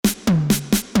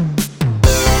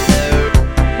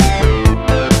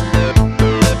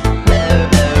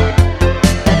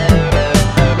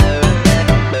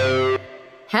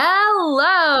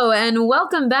and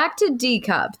welcome back to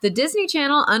D-Cup, the Disney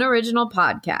Channel unoriginal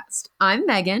podcast. I'm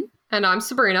Megan. And I'm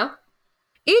Sabrina.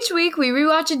 Each week we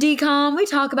rewatch a DCOM, we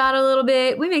talk about it a little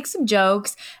bit, we make some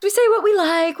jokes, we say what we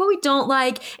like, what we don't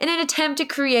like, in an attempt to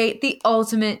create the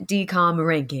ultimate DCOM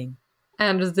ranking.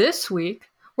 And this week,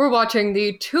 we're watching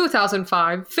the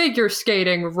 2005 figure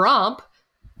skating romp,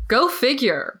 Go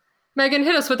Figure. Megan,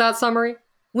 hit us with that summary.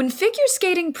 When figure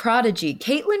skating prodigy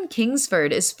Caitlin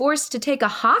Kingsford is forced to take a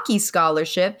hockey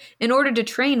scholarship in order to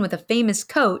train with a famous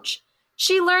coach,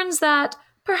 she learns that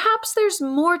perhaps there's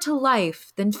more to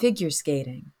life than figure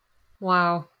skating.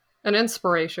 Wow, an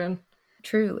inspiration.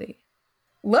 Truly.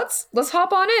 Let's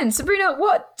hop on in. Sabrina,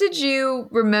 what did you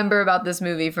remember about this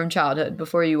movie from childhood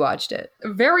before you watched it?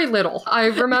 Very little. I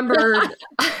remembered,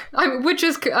 which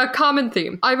is a common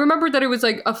theme. I remembered that it was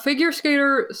like a figure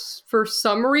skater, for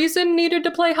some reason, needed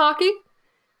to play hockey.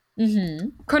 Mm-hmm.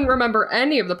 Couldn't remember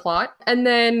any of the plot. And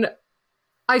then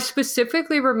I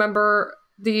specifically remember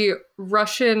the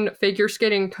Russian figure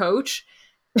skating coach,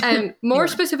 and more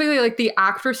specifically, like the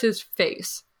actress's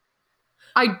face.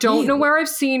 I don't know where I've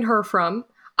seen her from.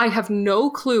 I have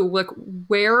no clue like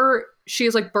where she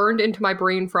is like burned into my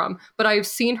brain from, but I've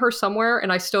seen her somewhere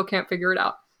and I still can't figure it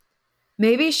out.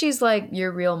 Maybe she's like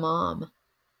your real mom.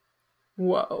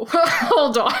 Whoa.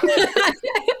 Hold on.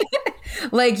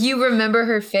 Like you remember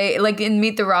her face, like in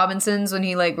Meet the Robinsons when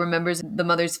he like remembers the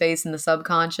mother's face in the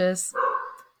subconscious.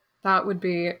 That would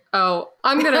be,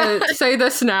 I'm going to say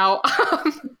this now.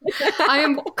 I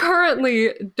am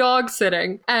currently dog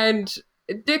sitting and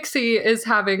Dixie is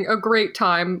having a great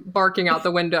time barking out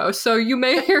the window. So you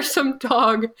may hear some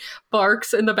dog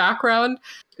barks in the background.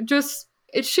 She's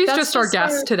just our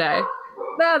guest today.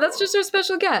 Yeah, that's just our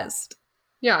special guest.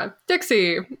 Yeah,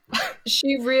 Dixie.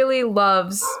 She really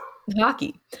loves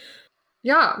hockey.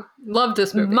 Yeah, love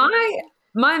this movie.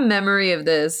 My memory of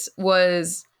this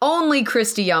was only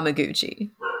Kristi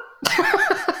Yamaguchi.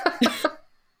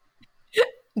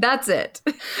 That's it.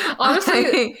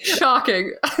 Honestly,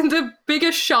 shocking. The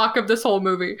biggest shock of this whole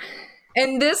movie.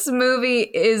 And this movie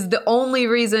is the only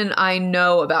reason I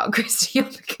know about Kristi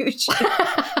Yamaguchi.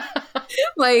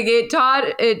 Like it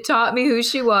taught me who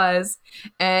she was,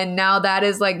 and now that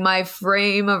is like my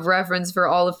frame of reference for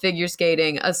all of figure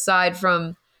skating, aside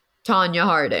from Tonya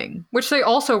Harding, which they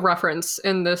also reference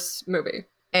in this movie,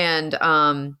 and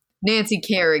Nancy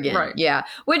Kerrigan, right? Yeah,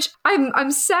 which I'm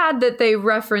sad that they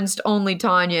referenced only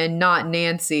Tonya and not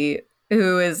Nancy,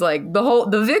 who is like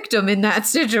the victim in that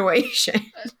situation.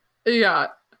 Yeah,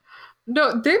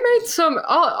 no, they made some.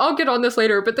 I'll get on this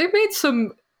later, but they made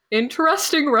some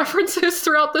interesting references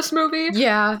throughout this movie.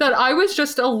 Yeah, that I was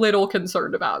just a little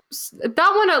concerned about.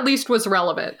 That one at least was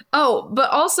relevant. Oh, but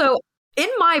also in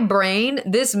my brain,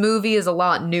 this movie is a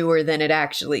lot newer than it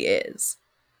actually is.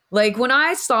 Like, when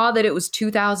I saw that it was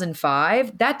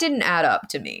 2005, that didn't add up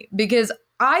to me because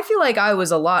I feel like I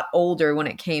was a lot older when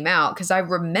it came out because I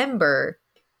remember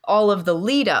all of the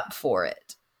lead up for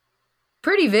it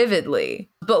pretty vividly.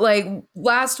 But like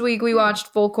last week we watched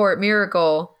Full Court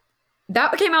Miracle.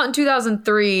 That came out in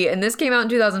 2003 and this came out in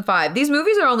 2005. These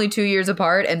movies are only 2 years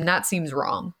apart and that seems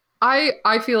wrong.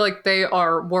 I feel like they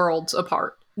are worlds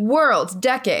apart. Worlds,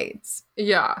 decades.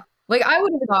 Yeah. Like I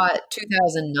would have thought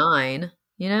 2009.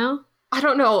 You know? I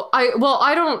don't know.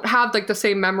 I don't have like the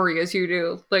same memory as you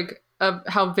do, like of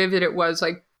how vivid it was.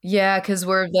 Like, yeah, because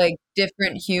we're like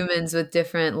different humans with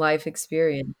different life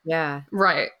experience. Yeah.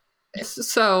 Right.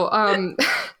 So,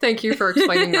 thank you for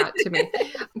explaining that to me.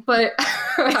 But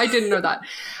I didn't know that.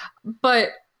 But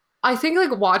I think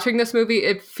like watching this movie,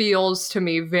 it feels to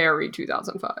me very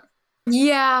 2005.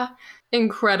 Yeah.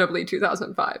 Incredibly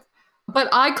 2005. But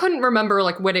I couldn't remember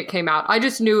like when it came out. I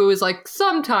just knew it was like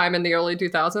sometime in the early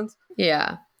 2000s.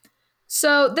 Yeah.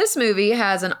 So this movie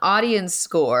has an audience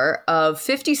score of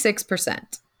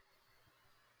 56%.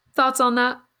 Thoughts on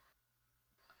that?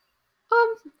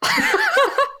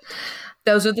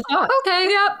 Those are the thoughts.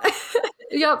 Okay.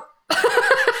 Yep.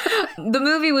 The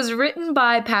movie was written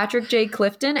by Patrick J.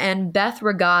 Clifton and Beth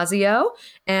Ragazio.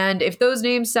 And if those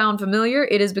names sound familiar,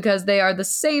 it is because they are the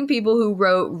same people who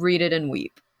wrote Read It and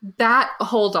Weep.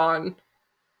 Hold on.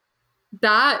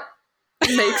 That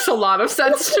makes a lot of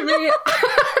sense to me.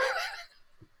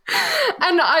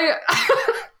 And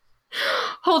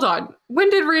hold on.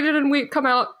 When did Read It and Weep come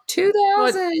out?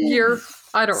 2000. What year?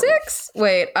 I don't know. 6?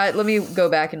 Wait, let me go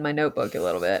back in my notebook a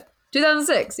little bit.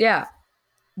 2006, yeah.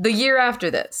 The year after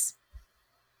this.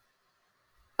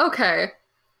 Okay.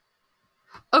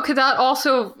 Okay, that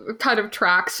also kind of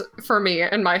tracks for me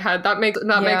in my head. That makes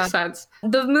sense.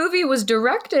 The movie was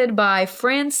directed by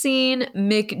Francine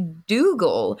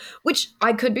McDougall, which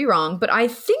I could be wrong, but I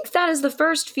think that is the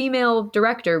first female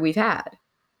director we've had.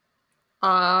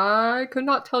 I could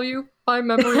not tell you. My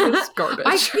memory is garbage.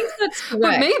 I think that's correct.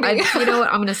 But maybe. You know what?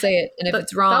 I'm going to say it, and if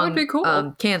it's wrong, that would be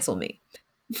cool. Cancel me.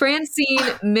 Francine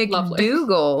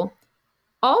McDougall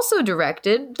also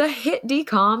directed the hit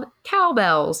DCOM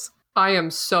Cowbells. I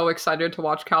am so excited to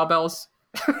watch Cowbells.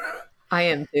 I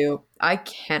am too. I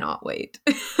cannot wait.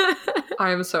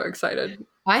 I am so excited.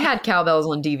 I had Cowbells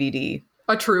on DVD.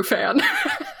 A true fan.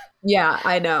 Yeah,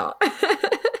 I know.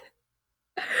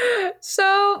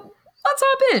 So let's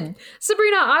hop in.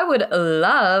 Sabrina, I would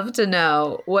love to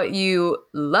know what you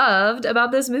loved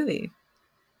about this movie.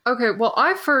 Okay, well,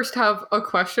 I first have a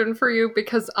question for you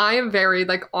because I am very,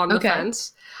 on the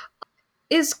fence.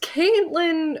 Is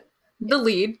Caitlin the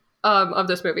lead of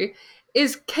this movie?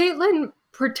 Is Caitlin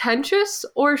pretentious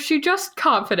or is she just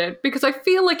confident? Because I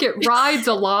feel like it rides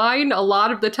a line a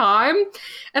lot of the time.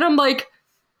 And I'm like,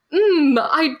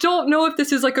 I don't know if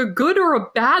this is a good or a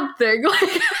bad thing.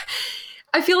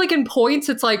 I feel like in points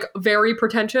it's very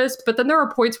pretentious, but then there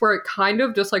are points where it kind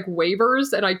of just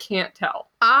wavers and I can't tell.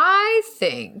 I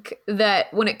think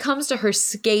that when it comes to her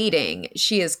skating,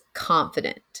 she is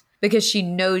confident because she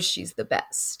knows she's the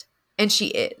best. And she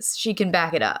is. She can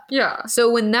back it up. Yeah.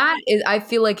 So when that is, I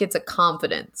feel like it's a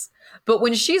confidence. But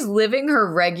when she's living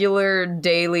her regular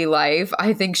daily life,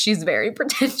 I think she's very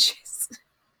pretentious.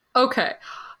 Okay,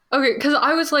 because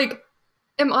I was like,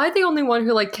 am I the only one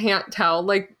who can't tell?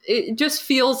 It just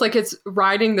feels like it's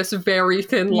riding this very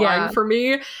thin line for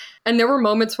me. And there were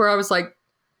moments where I was like,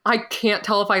 I can't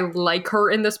tell if I like her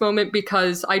in this moment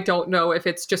because I don't know if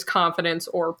it's just confidence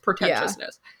or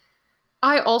pretentiousness. Yeah.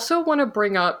 I also want to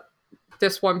bring up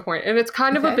this one point, and it's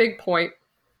kind of a big point,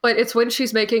 but it's when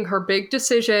she's making her big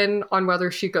decision on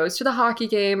whether she goes to the hockey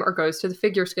game or goes to the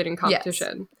figure skating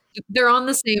competition. Yes. They're on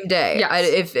the same day.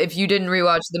 Yes. If you didn't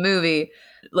rewatch the movie,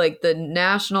 the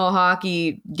national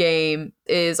hockey game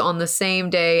is on the same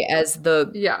day as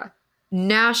the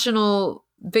national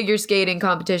figure skating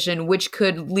competition, which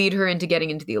could lead her into getting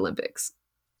into the Olympics.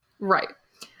 Right.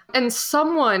 And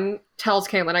someone tells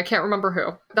Caitlin, I can't remember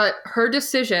who, that her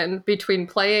decision between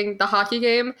playing the hockey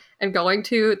game and going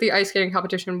to the ice skating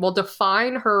competition will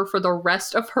define her for the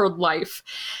rest of her life.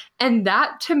 And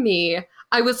that, to me,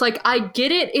 I was like, I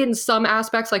get it in some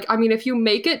aspects. If you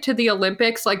make it to the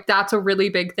Olympics, that's a really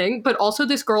big thing. But also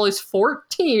this girl is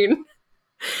 14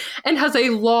 and has a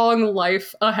long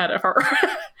life ahead of her.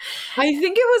 I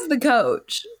think it was the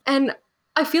coach. And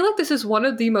I feel like this is one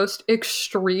of the most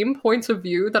extreme points of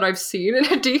view that I've seen in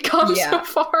a DCOM so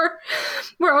far,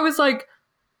 where I was like,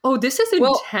 oh, this is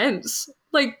intense.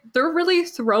 They're really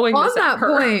throwing this at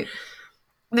her. On that point,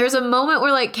 there's a moment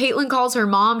where Caitlin calls her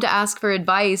mom to ask for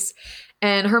advice,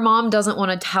 and her mom doesn't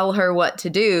want to tell her what to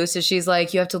do. So she's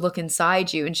like, you have to look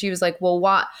inside you. And she was like, well,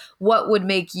 what would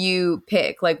make you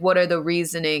pick? What are the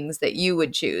reasonings that you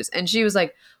would choose? And she was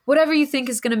like, whatever you think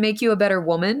is going to make you a better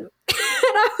woman. And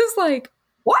I was like,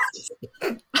 what?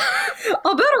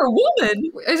 A better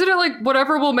woman? Isn't it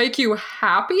whatever will make you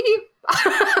happy?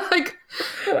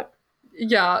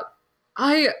 Yeah.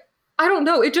 I don't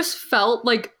know. It just felt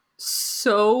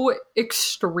so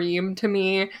extreme to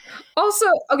me. Also,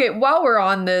 okay, while we're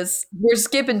on this, we're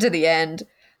skipping to the end.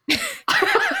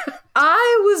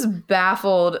 I was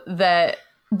baffled that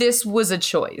this was a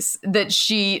choice that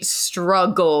she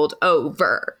struggled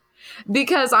over.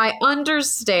 Because I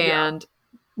understand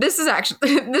this is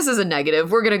a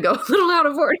negative. We're going to go a little out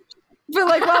of order. But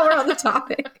while we're on the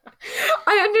topic,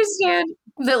 I understand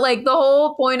that the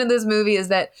whole point of this movie is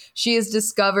that she has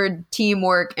discovered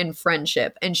teamwork and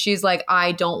friendship. And she's like,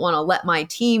 I don't want to let my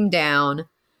team down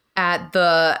at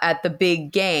the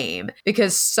big game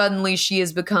because suddenly she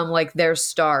has become their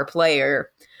star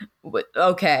player.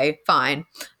 Okay, fine.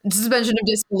 Suspension of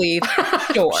disbelief.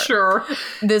 Sure.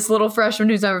 This little freshman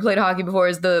who's never played hockey before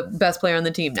is the best player on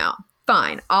the team now.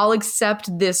 Fine. I'll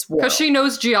accept this world. Because she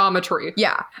knows geometry.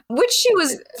 Yeah. Which she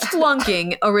was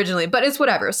flunking originally, but it's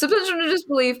whatever. Suspension of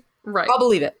disbelief. Right. I'll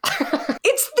believe it.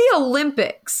 It's the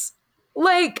Olympics.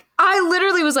 I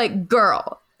literally was like,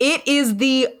 girl, it is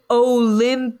the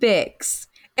Olympics.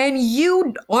 And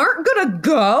you aren't going to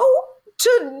go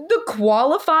to the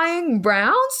qualifying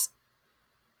rounds?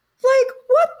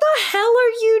 What the hell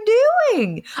are you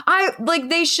doing?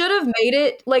 They should have made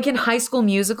it in High School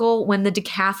Musical when the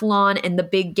decathlon and the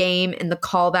big game and the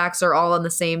callbacks are all on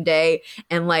the same day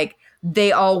and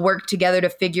they all work together to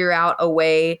figure out a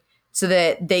way so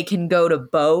that they can go to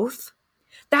both.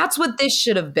 That's what this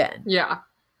should have been. Yeah.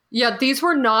 Yeah, these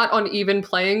were not on even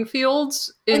playing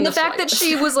fields. And the fact that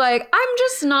she was like, I'm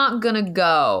just not gonna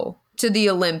go to the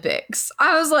Olympics.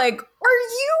 I was like, are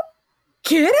you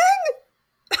kidding?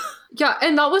 Yeah,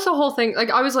 and that was the whole thing. Like,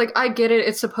 I was like, I get it.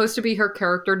 It's supposed to be her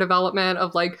character development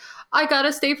of like, I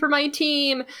gotta stay for my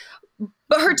team.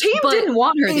 But her team didn't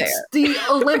want her there. The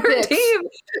Olympics. Her team,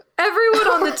 everyone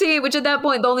on the team, which at that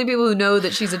point, the only people who know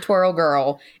that she's a twirl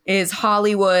girl is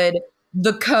Hollywood,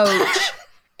 the coach,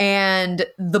 and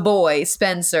the boy,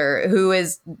 Spencer, who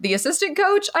is the assistant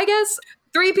coach, I guess.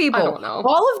 3 people. I don't know.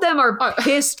 All of them are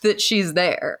pissed that she's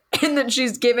there and that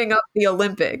she's giving up the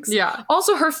Olympics. Yeah.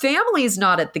 Also, her family's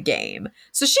not at the game.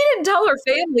 So she didn't tell her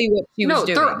family what she was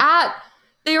doing.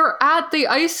 They are at the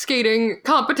ice skating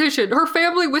competition. Her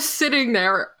family was sitting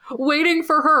there waiting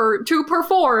for her to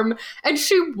perform, and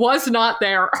she was not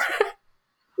there.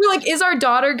 We're like, is our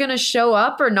daughter going to show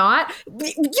up or not? You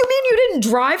mean you didn't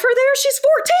drive her there? She's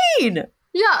 14.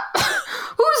 Yeah.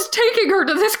 Who's taking her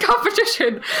to this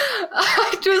competition?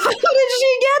 How did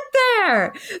she get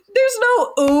there? There's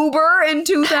no Uber in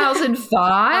 2005.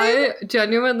 I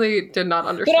genuinely did not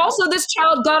understand. But also, this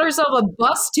child got herself a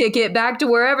bus ticket back to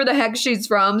wherever the heck she's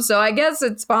from, so I guess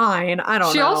it's fine. I don't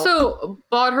know. She also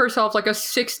bought herself like a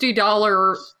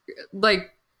 $60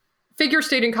 like figure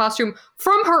skating costume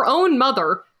from her own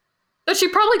mother that she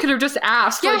probably could have just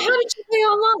asked. Yeah, like, how did she pay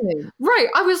online? Right.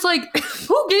 I was like,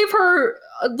 who gave her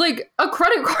like a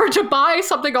credit card to buy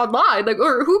something online? Like,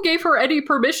 or who gave her any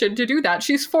permission to do that?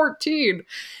 She's 14.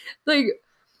 Like,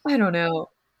 I don't know.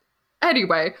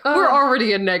 Anyway, we're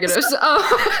already in negatives.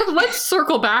 Let's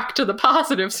circle back to the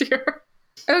positives here.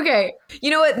 Okay.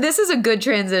 You know what? This is a good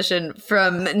transition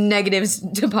from negatives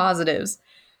to positives.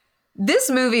 This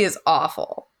movie is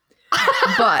awful.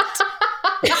 But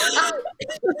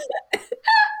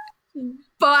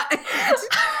but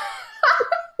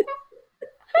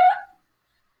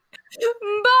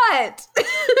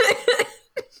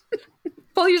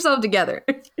pull yourself together.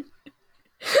 Okay,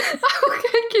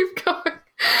 keep going.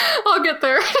 I'll get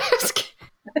there.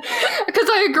 Because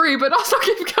I agree, but also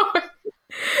keep going.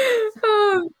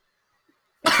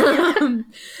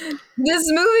 This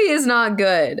movie is not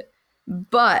good,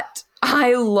 but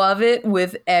I love it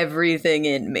with everything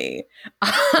in me.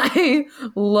 I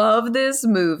love this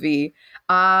movie.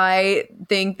 I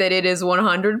think that it is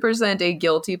 100% a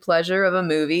guilty pleasure of a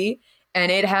movie,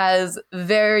 and it has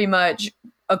very much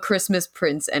a Christmas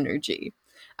Prince energy.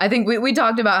 I think we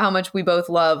talked about how much we both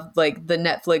love like the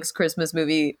Netflix Christmas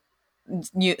movie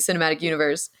cinematic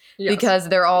universe, yes, because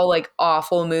they're all like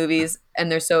awful movies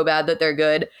and they're so bad that they're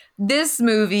good. This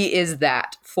movie is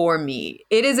that for me.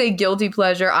 It is a guilty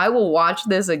pleasure. I will watch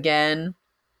this again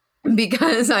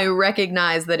because I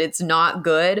recognize that it's not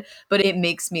good, but it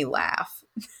makes me laugh.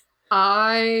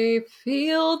 I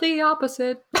feel the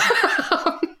opposite.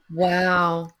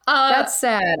 Wow. That's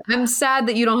sad. I'm sad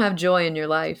that you don't have joy in your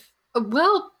life.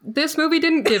 Well, this movie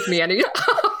didn't give me any.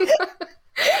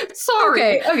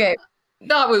 Sorry. Okay.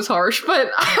 That was harsh,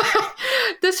 but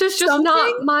this is just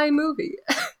not my movie.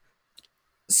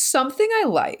 Something I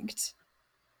liked.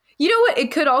 You know what?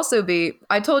 It could also be,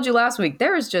 I told you last week,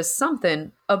 there is just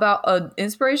something about an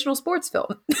inspirational sports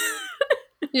film.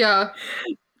 Yeah,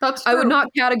 that's true. I would not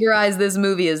categorize this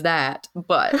movie as that,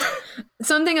 but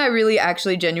something I really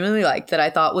actually genuinely liked that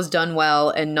I thought was done well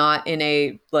and not in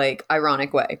a like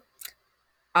ironic way.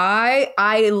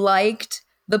 I liked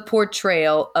the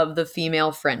portrayal of the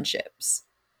female friendships.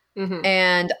 Mm-hmm.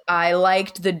 And I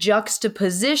liked the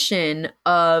juxtaposition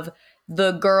of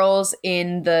the girls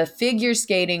in the figure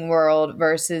skating world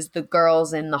versus the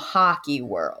girls in the hockey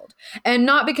world. And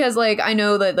not because like, I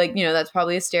know that like, you know, that's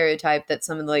probably a stereotype that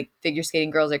some of the like figure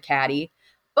skating girls are catty,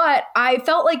 but I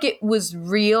felt like it was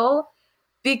real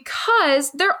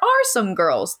because there are some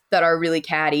girls that are really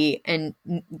catty and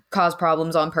cause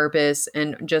problems on purpose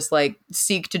and just like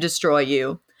seek to destroy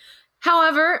you.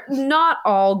 However, not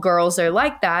all girls are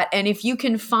like that. And if you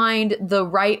can find the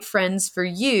right friends for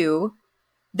you,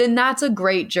 then that's a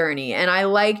great journey. And I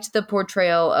liked the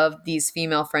portrayal of these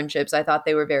female friendships. I thought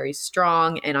they were very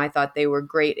strong, and I thought they were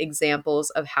great examples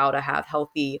of how to have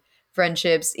healthy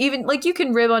friendships. Even like you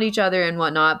can rib on each other and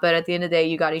whatnot, but at the end of the day,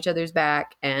 you got each other's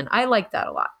back. And I liked that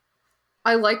a lot.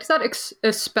 I liked that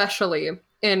especially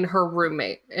in her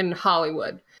roommate in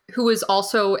Hollywood, who was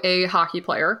also a hockey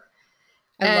player.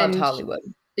 I loved Hollywood.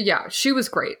 Yeah, she was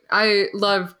great. I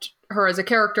loved her as a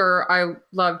character. I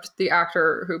loved the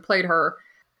actor who played her.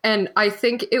 And I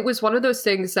think it was one of those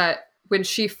things that when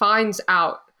she finds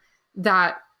out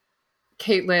that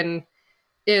Caitlin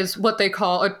is what they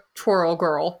call a twirl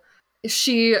girl,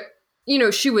 she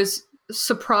was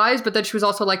surprised, but then she was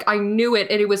also like, I knew it.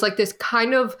 And it was like this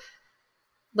kind of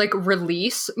like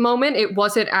release moment. It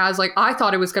wasn't as like, I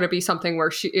thought it was going to be something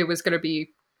where it was going to be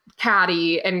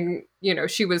catty and, you know,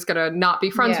 she was going to not be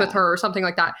friends with her or something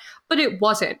like that. But it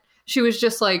wasn't. She was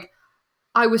just like,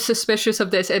 I was suspicious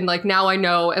of this and like now I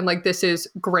know and like this is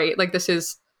great. Like this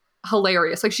is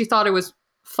hilarious. Like she thought it was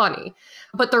funny.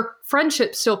 But their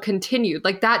friendship still continued.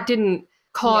 Like that didn't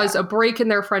cause a break in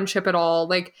their friendship at all.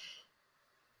 Like,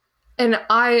 and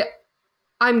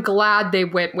I'm glad they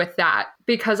went with that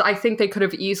because I think they could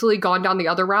have easily gone down the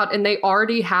other route, and they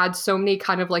already had so many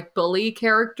kind of like bully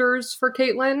characters for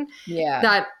Caitlin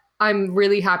that I'm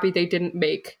really happy they didn't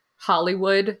make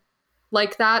Hollywood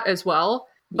like that as well.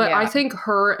 But I think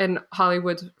her and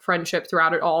Hollywood's friendship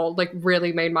throughout it all like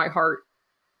really made my heart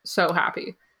so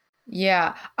happy.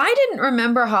 Yeah. I didn't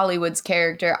remember Hollywood's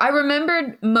character. I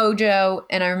remembered Mojo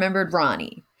and I remembered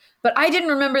Ronnie. But I didn't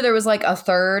remember there was like a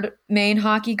third main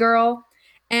hockey girl.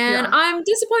 And I'm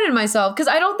disappointed in myself because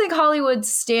I don't think Hollywood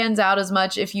stands out as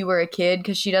much if you were a kid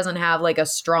because she doesn't have like a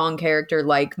strong character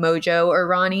like Mojo or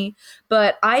Ronnie.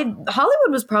 But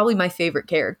Hollywood was probably my favorite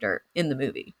character in the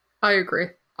movie. I agree.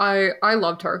 I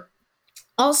loved her.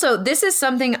 Also, this is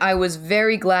something I was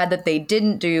very glad that they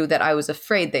didn't do that I was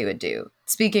afraid they would do.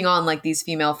 Speaking on like these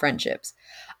female friendships.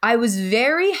 I was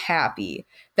very happy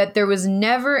that there was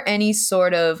never any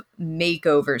sort of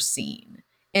makeover scene.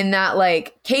 In that,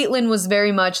 like, Caitlin was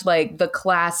very much like the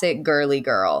classic girly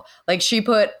girl. Like, she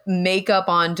put makeup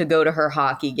on to go to her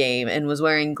hockey game and was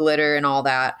wearing glitter and all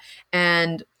that.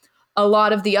 And a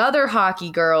lot of the other hockey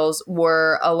girls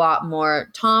were a lot more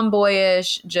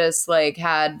tomboyish, just like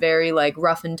had very like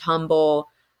rough and tumble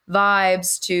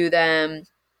vibes to them.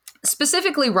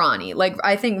 Specifically Ronnie. Like,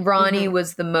 I think Ronnie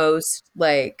was the most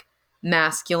like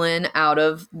masculine out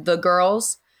of the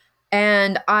girls.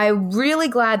 And I'm really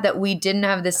glad that we didn't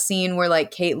have this scene where like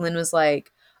Caitlin was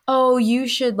like, oh, you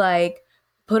should like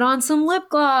put on some lip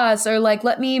gloss or like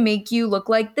let me make you look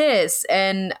like this.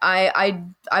 And I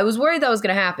was worried that was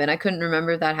going to happen. I couldn't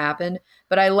remember if that happened,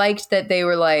 but I liked that they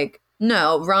were like,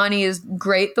 no, Ronnie is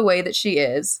great the way that she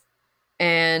is.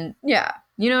 And yeah,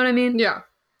 you know what I mean? Yeah.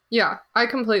 Yeah, I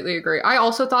completely agree. I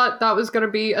also thought that was going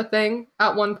to be a thing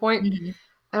at one point. Mm-hmm.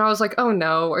 And I was like, oh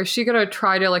no, is she going to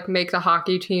try to like make the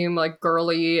hockey team like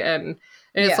girly? And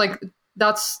it's like,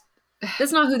 that's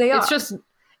not who they are. It's just,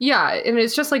 and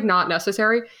it's just like not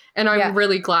necessary. And I'm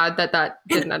really glad that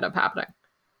didn't end up happening.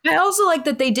 I also like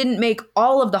that they didn't make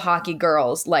all of the hockey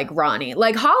girls like Ronnie.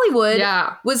 Like Hollywood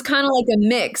was kind of like a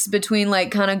mix between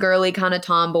like kind of girly, kind of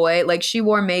tomboy. Like she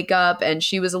wore makeup and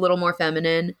she was a little more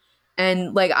feminine.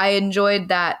 And like I enjoyed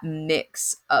that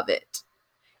mix of it.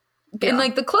 And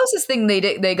like the closest thing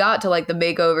they got to like the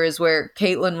makeovers where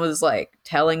Caitlin was like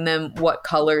telling them what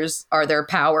colors are their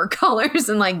power colors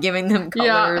and like giving them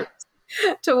colors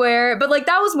to wear. But like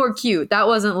that was more cute. That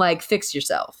wasn't like fix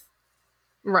yourself.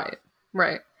 Right.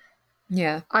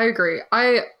 Yeah. I agree.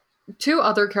 Two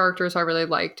other characters I really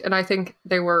liked, and I think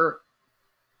they were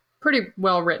pretty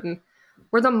well written,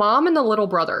 were the mom and the little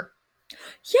brother.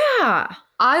 Yeah.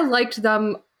 I liked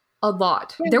them a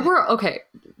lot. Yeah. There were,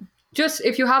 just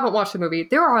if you haven't watched the movie,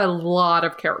 there are a lot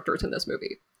of characters in this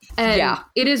movie. And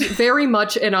it is very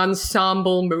much an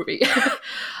ensemble movie.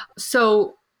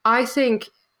 So I think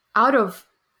out of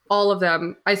all of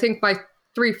them, I think my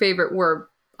three favorite were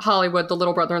Hollywood, the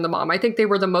little brother, and the mom. I think they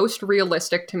were the most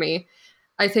realistic to me.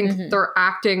 I think their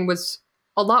acting was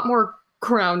a lot more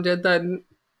grounded than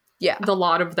the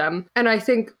lot of them. And I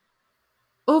think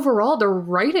overall, the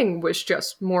writing was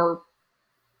just more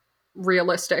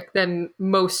realistic than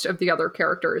most of the other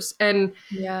characters. And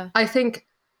I think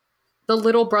the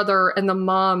little brother and the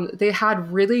mom, they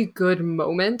had really good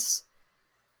moments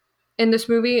in this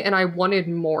movie, and I wanted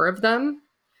more of them.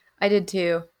 I did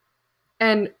too.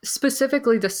 And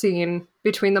specifically the scene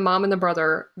between the mom and the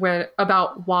brother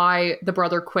about why the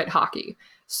brother quit hockey.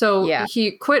 So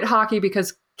he quit hockey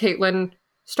because Caitlin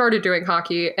started doing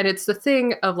hockey, and it's the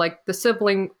thing of like the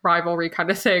sibling rivalry kind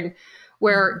of thing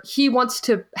where he wants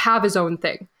to have his own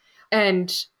thing.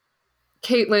 And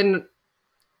Caitlin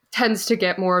tends to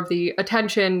get more of the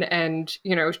attention, and,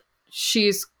 you know,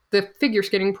 she's the figure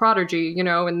skating prodigy, you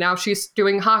know, and now she's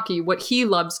doing hockey, what he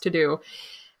loves to do.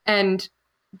 And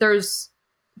there's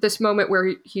this moment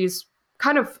where he's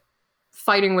kind of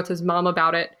fighting with his mom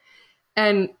about it.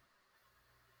 And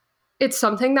it's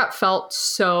something that felt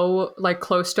so like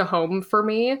close to home for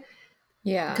me.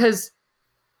 Yeah. Because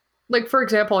like, for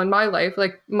example, in my life,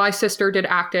 like my sister did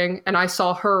acting and I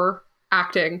saw her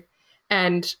acting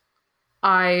and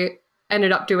I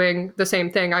ended up doing the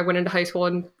same thing. I went into high school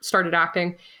and started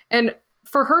acting. And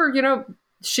for her, you know,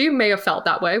 she may have felt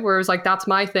that way, where it was like, that's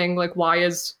my thing. Like, why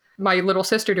is my little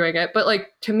sister doing it. But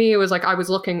like, to me, it was like I was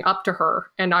looking up to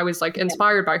her and I was like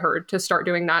inspired by her to start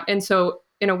doing that. And so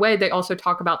in a way, they also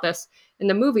talk about this in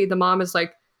the movie. The mom is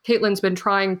like, Caitlyn's been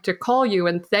trying to call you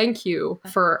and thank you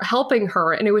for helping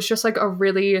her. And it was just like a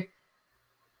really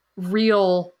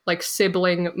real like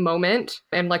sibling moment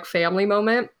and like family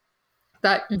moment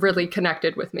that really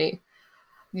connected with me.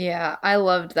 Yeah, I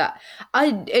loved that.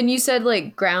 And you said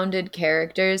like grounded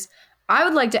characters. I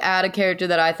would like to add a character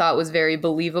that I thought was very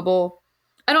believable.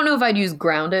 I don't know if I'd use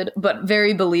grounded, but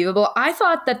very believable. I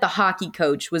thought that the hockey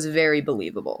coach was very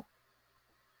believable.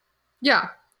 Yeah,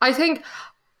 I think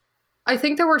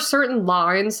there were certain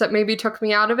lines that maybe took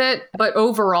me out of it, but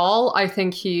overall, I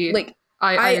think he like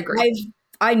I agree.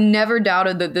 I never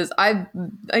doubted that this I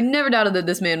never doubted that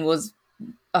this man was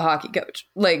a hockey coach.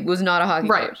 Like, was not a hockey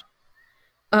coach.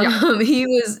 He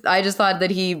was. I just thought that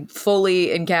he fully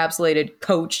encapsulated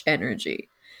coach energy.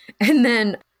 And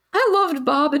then I loved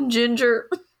Bob and Ginger.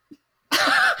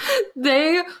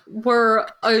 They were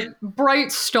a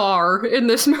bright star in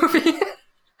this movie.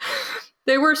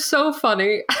 They were so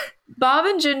funny. Bob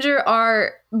and Ginger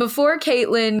are, before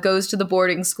Caitlyn goes to the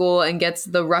boarding school and gets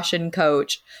the Russian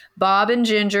coach, Bob and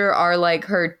Ginger are like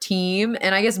her team.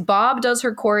 And I guess Bob does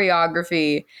her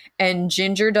choreography and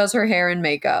Ginger does her hair and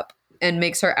makeup and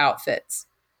makes her outfits.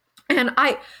 And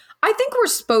I think we're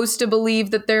supposed to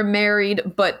believe that they're married,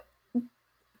 but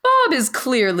Bob is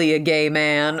clearly a gay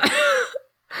man.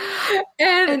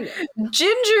 and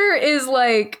Ginger is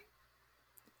like,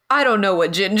 I don't know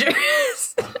what Ginger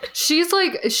is. She's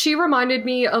like, she reminded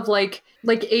me of like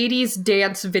 80s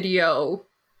dance video,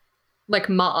 like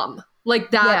mom.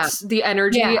 Like that's the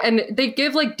energy. Yeah. And they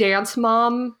give like dance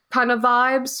mom kind of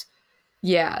vibes.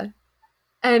 Yeah.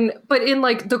 But in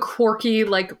like the quirky,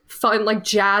 like fun, like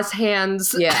jazz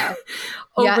hands. Yeah.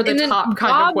 over the top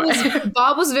kind of way.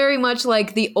 Bob was very much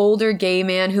like the older gay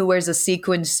man who wears a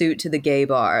sequined suit to the gay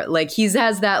bar. Like he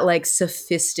has that like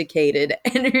sophisticated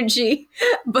energy,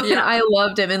 but I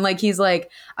loved him. And like, he's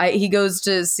like, he goes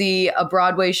to see a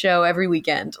Broadway show every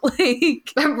weekend.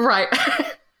 Like, right.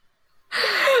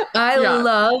 I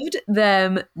loved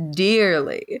them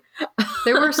dearly.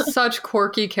 They were such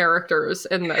quirky characters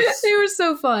in this. They were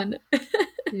so fun.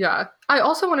 Yeah. I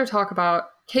also want to talk about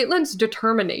Caitlyn's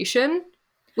determination,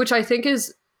 which I think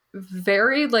is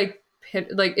very like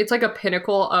it's like a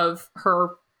pinnacle of her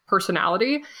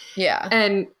personality. Yeah.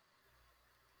 And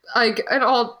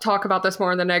I'll talk about this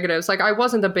more in the negatives. Like, I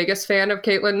wasn't the biggest fan of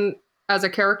Caitlyn as a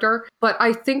character, but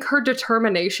I think her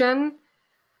determination,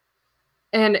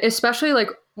 and especially like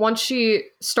once she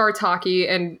starts hockey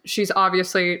and she's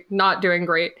obviously not doing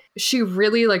great, she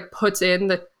really like puts in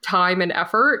the time and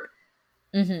effort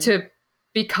to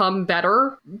become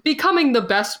better. Becoming the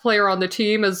best player on the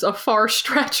team is a far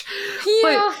stretch.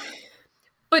 Yeah.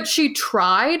 But she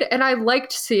tried, and I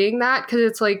liked seeing that because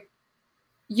it's like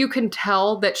you can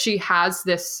tell that she has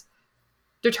this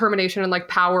determination and like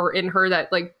power in her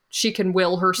that like she can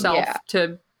will herself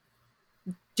to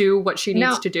do what she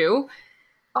needs to do.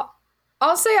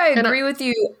 I'll say I agree with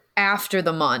you after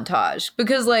the montage,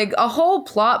 because like a whole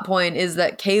plot point is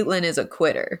that Caitlyn is a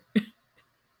quitter.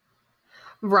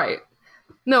 Right.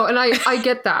 No, and I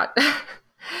get that.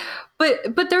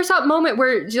 But there's that moment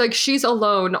where like she's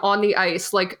alone on the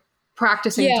ice, like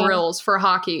practicing drills for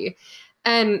hockey.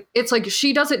 And it's like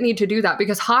she doesn't need to do that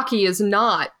because hockey is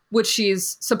not what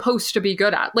she's supposed to be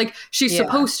good at. Like she's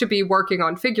supposed to be working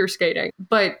on figure skating,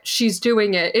 but she's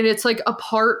doing it. And it's like a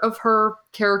part of her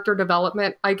character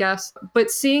development, I guess.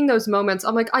 But seeing those moments,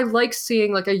 I'm like, I like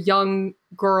seeing like a young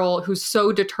girl who's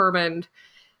so determined.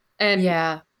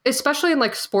 And especially in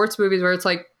like sports movies where it's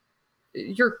like,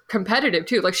 you're competitive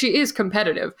too. Like she is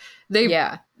competitive.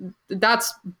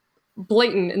 That's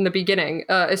blatant in the beginning,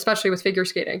 especially with figure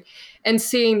skating, and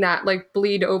seeing that like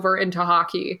bleed over into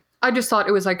hockey. I just thought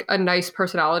it was like a nice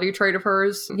personality trait of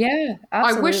hers. Yeah,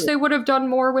 absolutely. I wish they would have done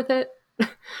more with it,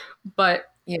 but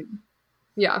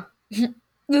yeah.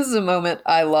 This is a moment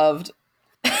I loved.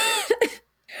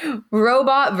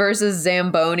 Robot versus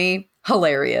Zamboni,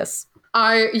 hilarious.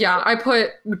 I put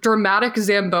dramatic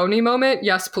Zamboni moment.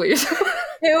 Yes, please.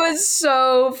 It was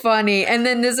so funny. And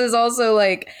then this is also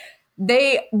like,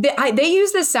 they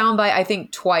use this soundbite, I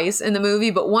think, twice in the movie,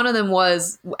 but one of them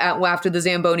was after the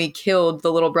Zamboni killed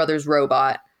the little brother's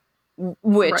robot,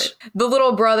 which the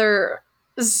little brother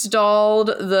stalled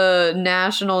the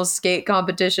national skate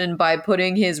competition by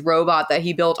putting his robot that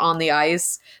he built on the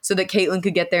ice so that Caitlyn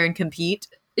could get there and compete.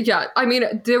 Yeah, I mean,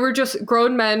 they were just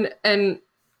grown men, and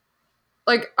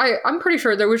like I'm pretty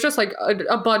sure there was just like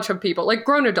a bunch of people, like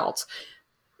grown adults,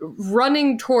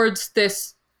 running towards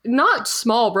this not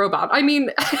small robot. I mean,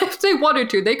 if they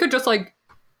wanted to, they could just like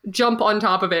jump on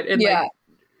top of it and like,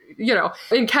 you know,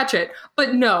 and catch it.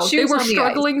 But no, they were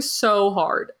struggling so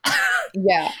hard.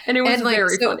 Yeah. And it was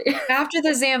very funny. After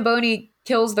the Zamboni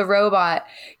kills the robot,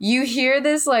 you hear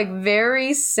this like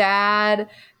very sad,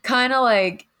 kind of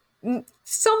like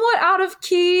somewhat out of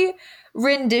key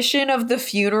rendition of the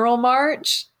funeral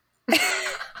march.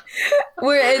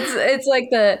 Where it's like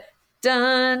the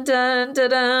dun dun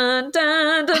dun dun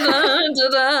dun dun dun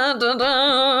dun dun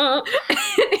dun.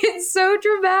 It's so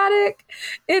dramatic.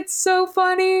 It's so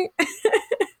funny.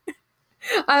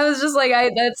 I was just like,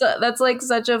 that's like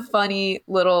such a funny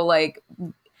little like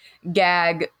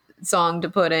gag song to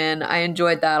put in. I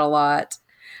enjoyed that a lot.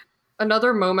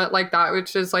 Another moment like that,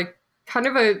 which is like kind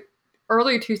of a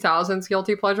early 2000s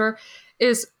guilty pleasure,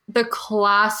 is the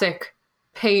classic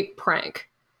paint prank.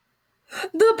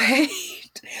 The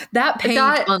paint. That paint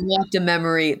unlocked a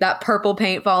memory. That purple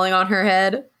paint falling on her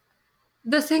head.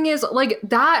 The thing is, like,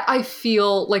 that I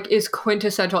feel like is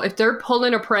quintessential. If they're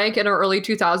pulling a prank in an early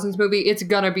 2000s movie, it's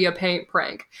gonna be a paint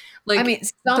prank. Like, I mean,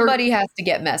 somebody has to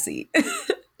get messy.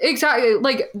 Exactly.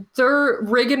 Like, they're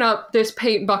rigging up this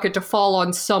paint bucket to fall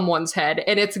on someone's head,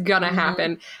 and it's gonna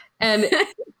happen. And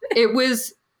it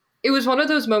was one of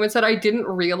those moments that I didn't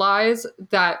realize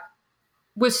that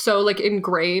was so like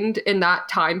ingrained in that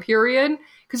time period.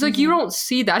 Because like you don't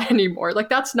see that anymore. Like,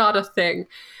 that's not a thing.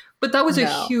 But that was a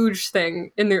huge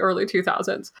thing in the early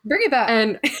 2000s. Bring it back.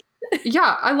 And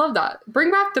yeah, I love that.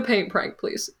 Bring back the paint prank,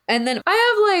 please. And then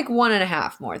I have like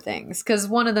 1.5 more things because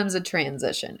one of them's a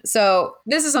transition. So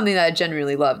this is something that I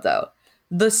genuinely love, though.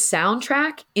 The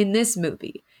soundtrack in this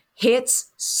movie hits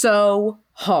so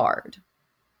hard.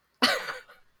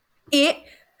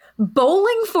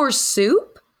 Bowling for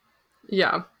Soup?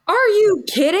 Yeah. Are you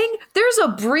kidding? There's a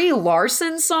Brie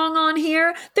Larson song on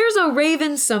here. There's a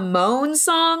Raven Simone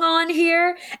song on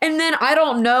here. And then I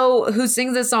don't know who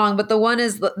sings this song, but the one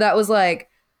that was like,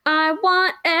 I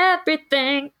want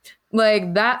everything.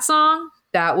 Like that song,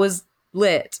 that was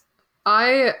lit.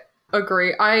 I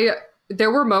agree.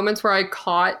 There were moments where I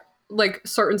caught like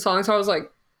certain songs. I was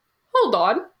like, hold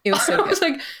on. It was so good. I was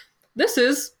like, this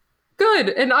is good.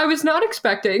 And I was not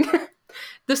expecting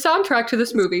the soundtrack to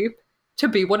this movie to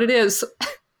be what it is.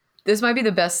 This might be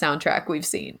the best soundtrack we've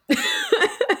seen.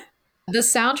 The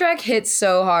soundtrack hits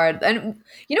so hard. And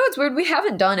you know what's weird? We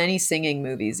haven't done any singing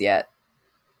movies yet.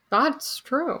 That's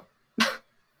true.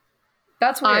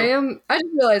 That's weird. I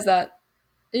just realized that.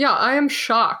 Yeah, I am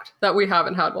shocked that we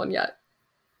haven't had one yet.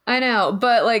 I know.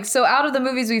 But like, so out of the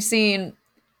movies we've seen,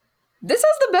 this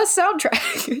has the best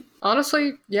soundtrack.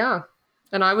 Honestly, yeah.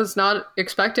 And I was not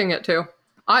expecting it to.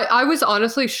 I was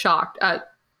honestly shocked at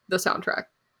the soundtrack.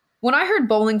 When I heard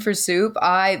Bowling for Soup,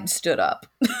 I stood up.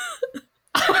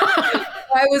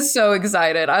 I was so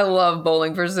excited. I love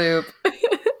Bowling for Soup.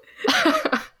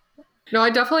 No, I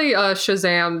definitely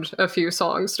Shazammed a few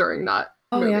songs during that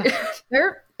movie. Yeah.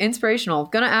 They're inspirational.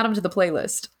 Gonna add them to the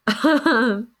playlist.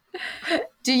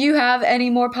 Do you have any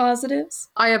more positives?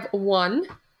 I have one.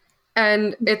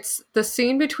 And it's the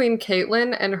scene between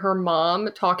Caitlin and her mom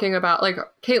talking about, like,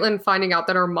 Caitlin finding out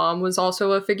that her mom was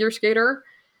also a figure skater.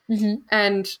 Mm-hmm.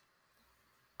 And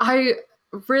I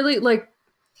really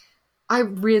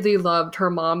loved her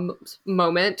mom's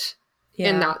moment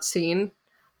in that scene.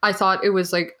 I thought it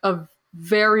was, like, a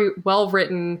very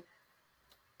well-written,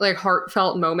 like,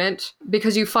 heartfelt moment.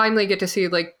 Because you finally get to see,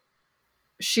 like,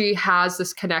 she has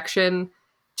this connection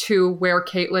to where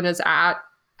Caitlin is at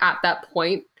that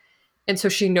point. And so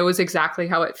she knows exactly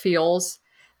how it feels.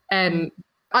 And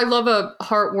I love a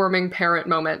heartwarming parent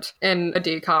moment in a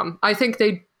DCOM. I think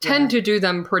they tend to do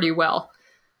them pretty well.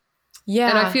 Yeah.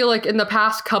 And I feel like in the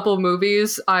past couple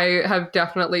movies, I have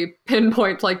definitely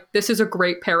pinpointed, like, this is a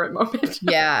great parent moment.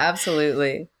 Yeah,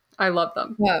 absolutely. I love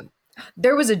them. Yeah.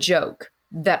 There was a joke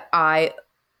that I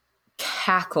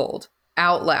cackled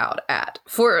out loud at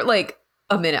for like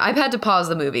a minute. I've had to pause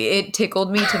the movie. It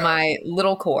tickled me to my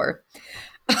little core.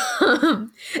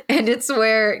 And it's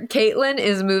where Caitlin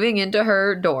is moving into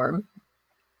her dorm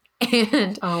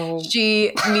and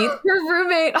she meets her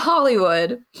roommate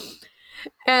Hollywood,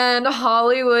 and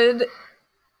Hollywood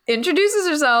introduces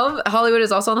herself. Hollywood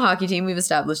is also on the hockey team. We've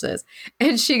established this.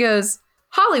 And she goes,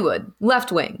 Hollywood,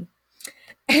 left wing.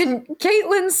 And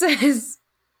Caitlin says,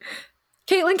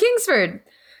 Caitlin Kingsford,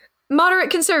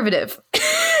 moderate conservative.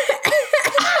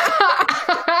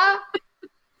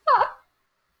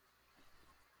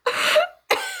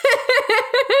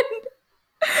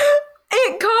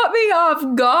 It caught me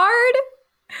off guard.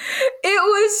 It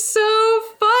was so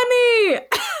funny.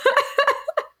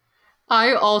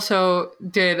 I also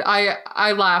did.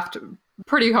 I laughed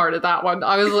pretty hard at that one.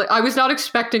 I was not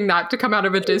expecting that to come out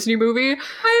of a Disney movie,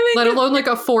 let alone like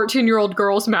a 14-year-old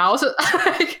girl's mouth.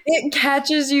 It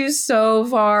catches you so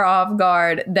far off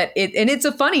guard and it's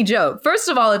a funny joke. First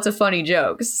of all, it's a funny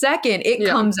joke. Second, it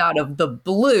comes out of the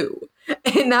blue,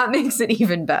 and that makes it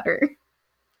even better.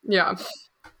 Yeah.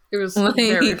 It was like,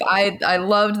 I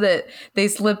loved that they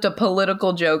slipped a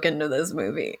political joke into this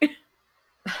movie.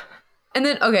 And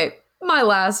then, okay, my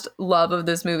last love of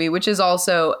this movie, which is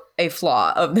also a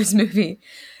flaw of this movie.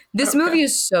 This movie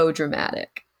is so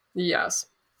dramatic. Yes.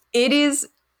 It is,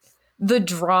 the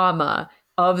drama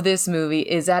of this movie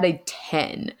is at a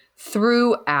 10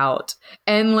 throughout.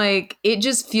 And like, it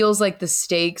just feels like the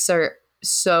stakes are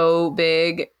so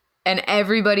big and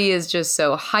everybody is just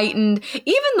so heightened.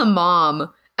 Even the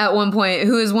mom at one point,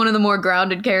 who is one of the more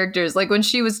grounded characters, like when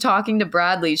she was talking to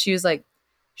Bradley, she was like,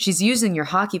 she's using your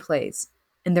hockey plays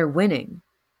and they're winning.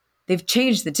 They've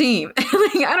changed the team.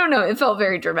 Like, I don't know. It felt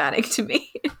very dramatic to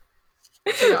me.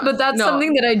 Yeah, but that's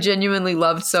something that I genuinely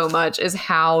loved so much, is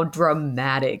how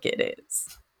dramatic it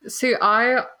is. See,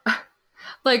 I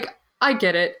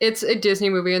get it. It's a Disney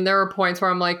movie and there are points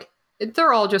where I'm like,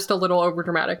 they're all just a little over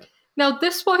dramatic. Now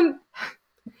this one,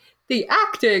 the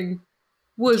acting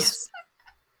was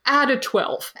at a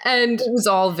 12 and it was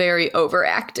all very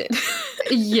overacted.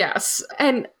 Yes.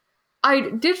 And I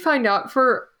did find out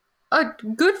for a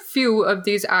good few of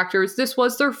these actors, this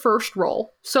was their first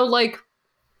role. So like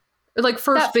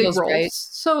first big roles. Right.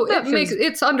 So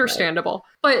it's understandable.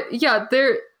 Right. But yeah,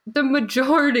 the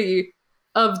majority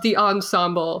of the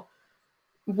ensemble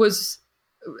was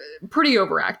pretty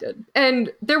overacted.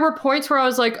 And there were points where I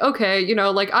was like, okay, you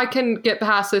know, like I can get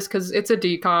past this because it's a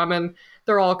DCOM and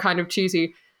they're all kind of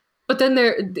cheesy. But then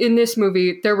in this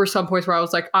movie, there were some points where I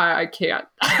was like, I can't.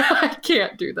 I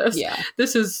can't do this. Yeah.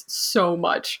 This is so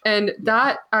much. And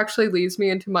that actually leads me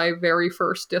into my very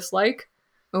first dislike.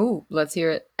 Oh, let's hear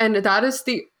it. And that is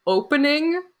the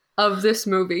opening of this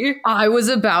movie. I was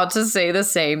about to say the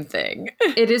same thing.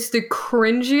 It is the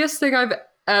cringiest thing I've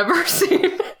ever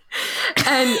seen.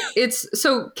 And it's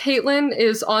so Caitlin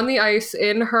is on the ice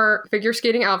in her figure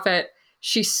skating outfit.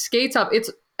 She skates up.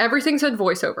 Everything's in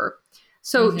voiceover.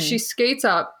 So she skates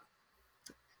up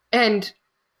and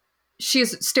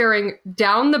she's staring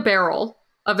down the barrel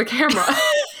of the camera.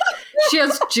 She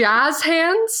has jazz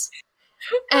hands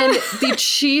and the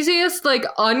cheesiest, like,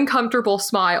 uncomfortable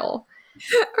smile.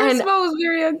 Her smile was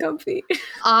very uncomfy.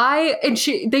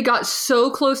 They got so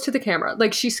close to the camera.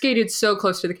 Like, she skated so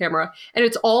close to the camera. And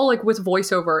it's all, like, with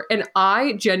voiceover. And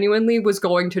I genuinely was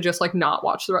going to just, like, not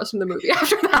watch the rest of the movie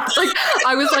after that. Like,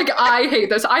 I was like, I hate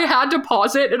this. I had to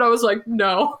pause it. And I was like,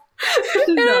 no.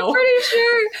 And I'm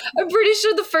pretty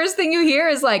sure the first thing you hear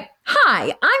is like,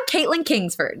 "Hi, I'm Caitlin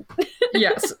Kingsford."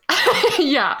 Yes.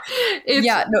 Yeah. It's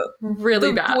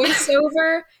really bad.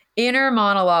 Voiceover inner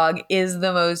monologue is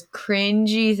the most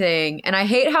cringy thing. And I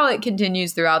hate how it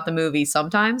continues throughout the movie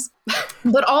sometimes.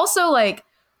 But also, like,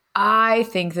 I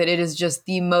think that it is just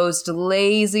the most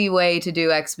lazy way to do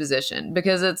exposition,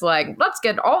 because it's like, let's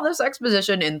get all this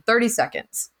exposition in 30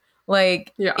 seconds.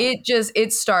 Like,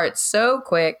 it starts so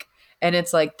quick. And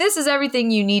it's like, this is everything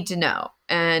you need to know.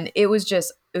 And it was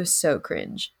so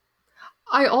cringe.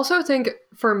 I also think,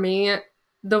 for me,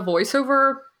 the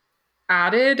voiceover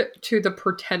added to the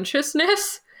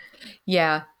pretentiousness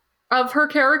of her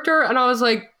character. And I was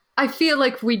like, I feel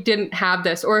like we didn't have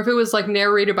this. Or if it was, like,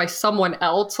 narrated by someone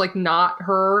else, like, not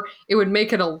her, it would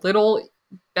make it a little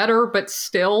better. But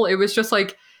still, it was just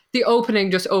like, the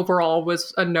opening just overall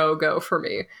was a no-go for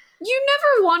me. You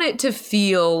never want it to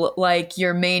feel like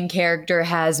your main character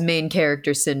has main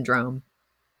character syndrome.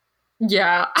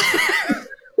 Yeah.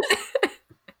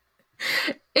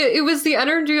 It was the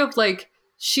energy of, like,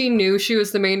 she knew she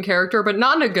was the main character, but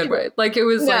not in a good way. Like, it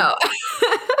was like,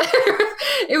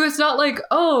 it was not like,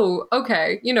 oh,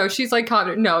 okay, you know, she's like,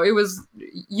 no, it was,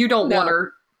 you don't want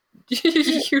her.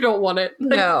 You don't want it.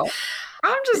 No.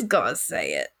 I'm just gonna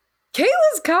say it.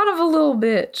 Kayla's kind of a little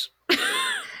bitch.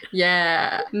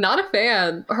 Yeah, not a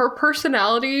fan. Her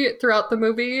personality throughout the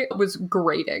movie was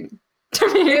grating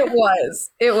to me. It was.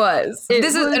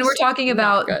 And we're talking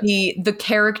about the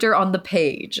character on the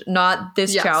page, not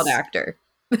this child actor.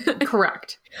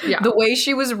 Correct. Yeah. The way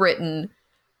she was written,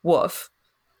 woof.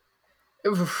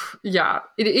 Yeah.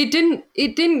 It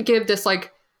didn't give this,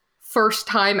 like, first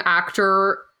time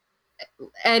actor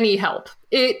any help.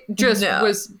 It just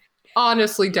was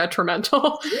honestly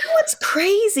detrimental. You know what's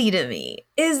crazy to me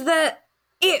is that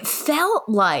it felt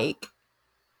like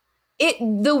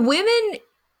the women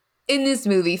in this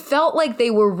movie felt like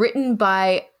they were written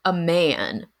by a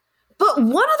man, but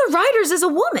one of the writers is a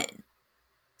woman.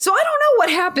 So I don't know what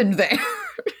happened there.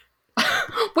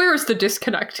 Where is the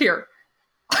disconnect here?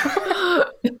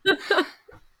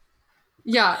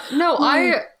 Yeah, no,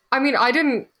 I mean, I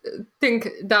didn't think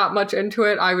that much into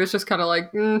it. I was just kind of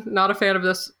like, not a fan of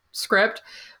this script.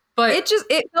 But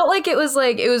it felt like it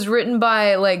was written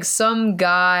by like some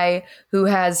guy who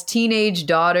has teenage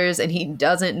daughters and he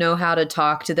doesn't know how to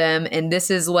talk to them, and this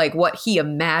is like what he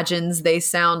imagines they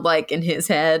sound like in his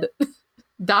head.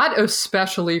 That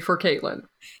especially for Caitlin.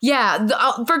 Yeah,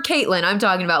 for Caitlin, I'm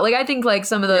talking about. Like, I think like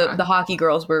some of the hockey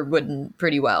girls were written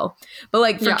pretty well, but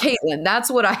like for Caitlin, that's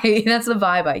the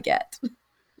vibe I get.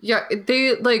 Yeah,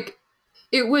 they like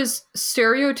it was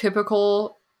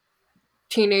stereotypical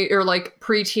teenage or like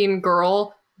preteen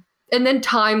girl, and then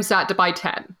times that by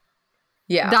 10.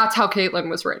 Yeah, that's how Caitlin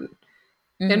was written,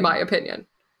 in my opinion.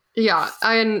 Yeah,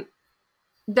 and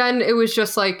then it was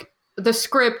just like the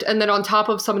script, and then on top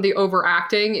of some of the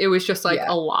overacting, it was just like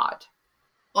a lot.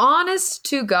 Honest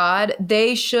to God,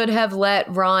 they should have let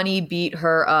Ronnie beat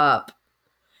her up.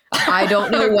 I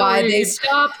don't know why they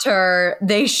stopped her.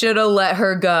 They should have let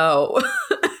her go.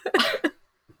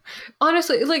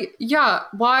 Honestly, like, yeah,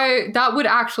 why that would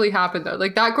actually happen though.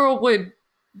 Like that girl would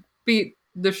beat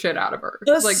the shit out of her.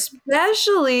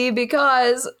 Especially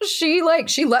because she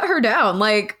let her down.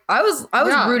 Like I was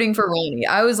rooting for Ronnie.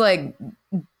 I was like,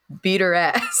 beat her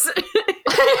ass.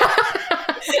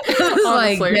 I was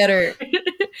like, get her.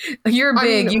 You're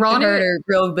big. I mean, Ronnie, could hurt her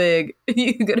real big.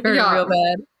 You could hurt her real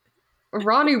bad.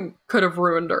 Ronnie could have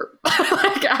ruined her.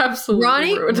 Like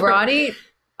absolutely ruined her. Ronnie,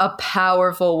 a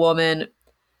powerful woman.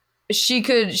 She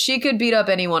could beat up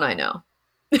anyone I know.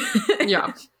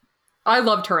 Yeah. I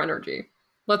loved her energy.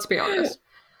 Let's be honest.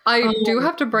 I do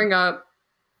have to bring up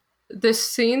this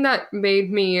scene that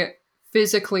made me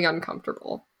physically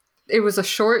uncomfortable. It was a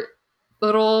short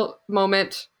little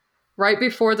moment right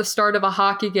before the start of a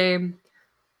hockey game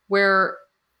where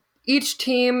each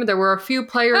team, there were a few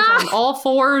players on all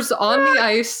fours on the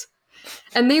ice,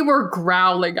 and they were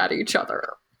growling at each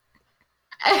other.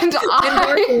 And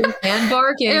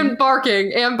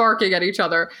barking at each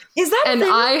other. Is that and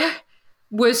I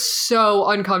was so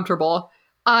uncomfortable.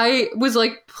 I was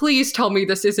like, please tell me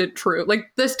this isn't true. Like,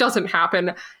 this doesn't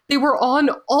happen. They were on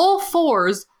all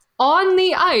fours on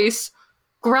the ice,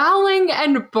 growling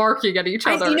and barking at each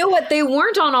other. You know what? They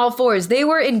weren't on all fours. They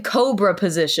were in cobra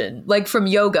position, like from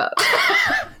yoga.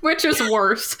 Which is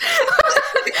worse.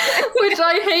 Which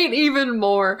I hate even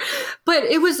more. But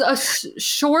it was a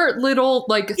short little,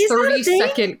 like,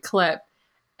 30-second clip.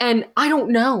 And I don't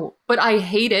know, but I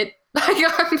hate it.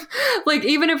 Like,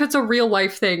 even if it's a real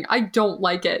life thing, I don't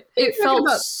like it. It felt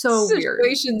so weird.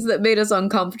 Situations that made us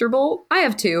uncomfortable. I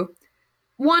have two.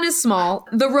 One is small.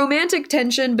 The romantic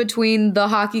tension between the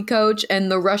hockey coach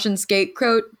and the Russian skate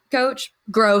coach.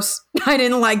 Gross. I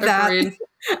didn't like that.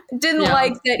 Didn't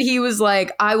like that he was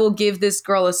like, I will give this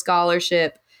girl a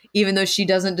scholarship even though she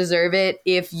doesn't deserve it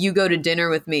if you go to dinner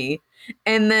with me.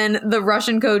 And then the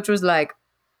Russian coach was like,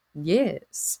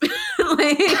 yes.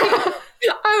 Like,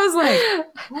 I was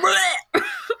like,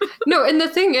 no, and the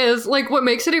thing is, like, what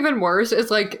makes it even worse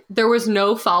is, like, there was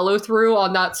no follow through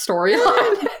on that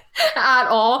storyline at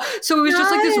all. So it was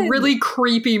just like this really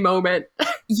creepy moment.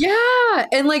 Yeah.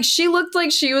 And like, she looked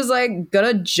like she was like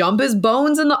gonna jump his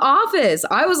bones in the office.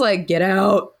 I was like, get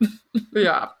out.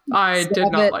 Yeah, I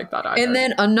did not like that either. And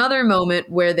then another moment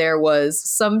where there was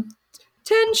some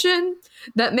tension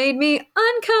that made me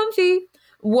uncomfy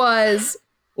was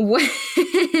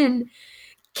when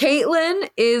Caitlin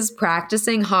is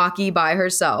practicing hockey by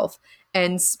herself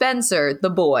and Spencer, the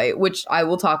boy, which I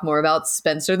will talk more about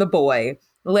Spencer the boy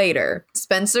later.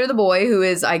 Spencer the boy, who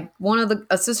is one of the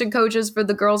assistant coaches for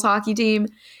the girls hockey team,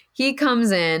 he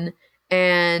comes in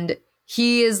and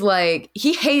he is like,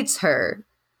 he hates her,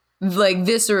 like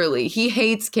viscerally. He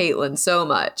hates Caitlin so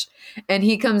much. And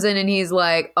he comes in and he's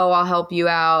like, oh, I'll help you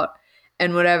out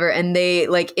and whatever. And they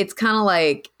like, it's kind of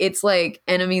like, it's like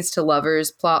enemies to lovers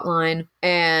plot line.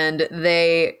 And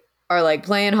they are like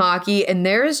playing hockey and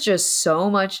there is just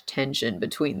so much tension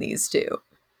between these two.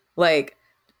 Like,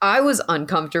 I was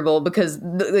uncomfortable because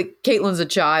Caitlin's a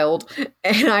child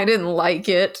and I didn't like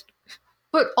it.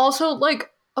 But also,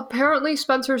 like, apparently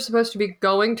Spencer's supposed to be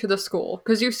going to the school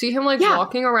because you see him, like,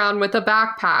 walking around with a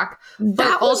backpack.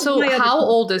 But also, how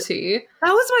old is he?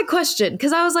 That was my question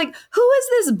because I was like, who is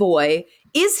this boy?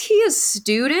 Is he a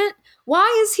student? Why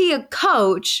is he a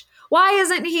coach? Why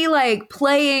isn't he, like,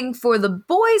 playing for the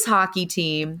boys' hockey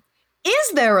team?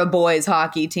 Is there a boys'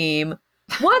 hockey team?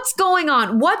 What's going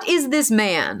on? What is this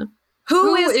man?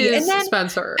 Who is he? And then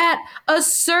Spencer? At a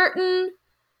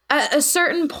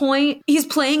certain point, he's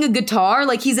playing a guitar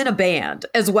like he's in a band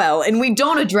as well, and we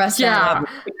don't address that.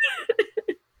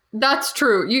 That's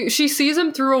true. She sees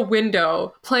him through a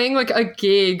window playing like a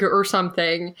gig or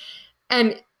something,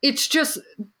 and it's just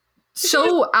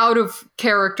so out of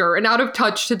character and out of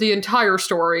touch to the entire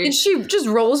story. And she just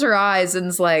rolls her eyes and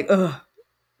is like, ugh.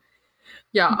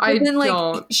 Yeah, But then,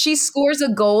 like, she scores a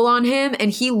goal on him,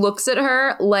 and he looks at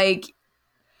her like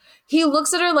he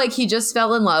just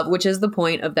fell in love, which is the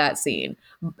point of that scene.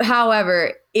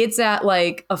 However, it's at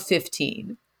like a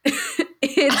 15.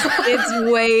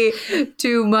 It's way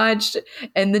too much,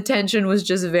 and the tension was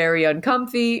just very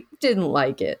uncomfy. Didn't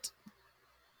like it.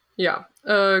 Yeah,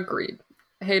 agreed.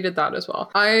 Hated that as well.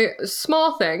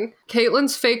 Small thing,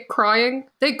 Caitlyn's fake crying,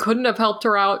 they couldn't have helped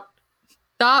her out.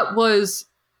 That was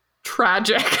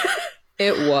tragic.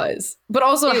 It was. But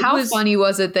also, how funny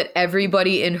was it that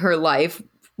everybody in her life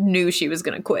knew she was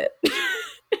going to quit?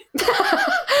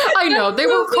 I know. They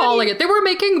were calling it. They were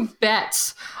making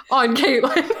bets on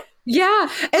Caitlyn. Yeah.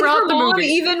 And her mom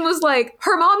even was like,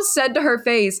 her mom said to her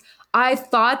face, I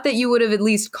thought that you would have at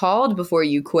least called before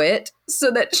you quit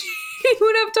so that she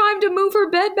would have time to move her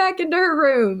bed back into her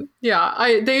room.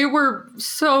 Yeah, they were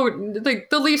so, like,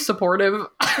 the least supportive.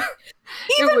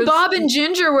 Even Bob and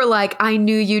Ginger were like, I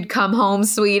knew you'd come home,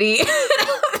 sweetie.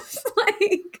 It's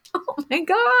like, oh my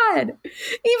God.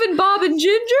 Even Bob and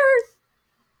Ginger?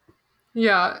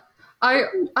 Yeah. I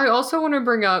also want to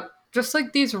bring up just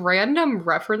like these random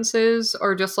references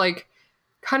or just like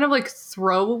kind of like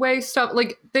throwaway stuff.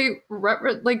 Like they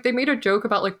made a joke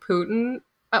about like Putin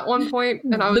at one point,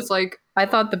 and I was like, I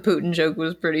thought the Putin joke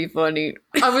was pretty funny.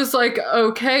 I was like,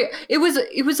 okay. It was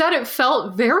that it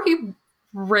felt very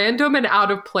random and out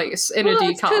of place in a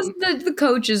decom. Because the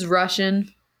coach is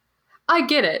Russian. I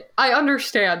get it. I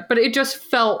understand, but it just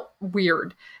felt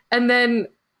weird. And then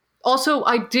also,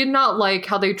 I did not like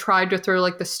how they tried to throw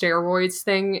like the steroids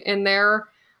thing in there,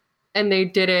 and they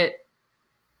did it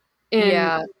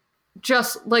in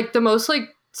just like the most like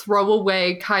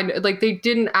throwaway kind of, like they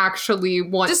didn't actually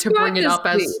want to bring it up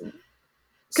as.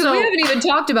 Because we haven't even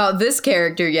talked about this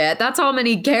character yet. That's how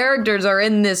many characters are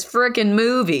in this frickin'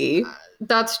 movie.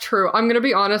 That's true. I'm going to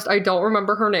be honest. I don't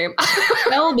remember her name.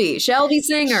 Shelby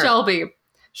Singer.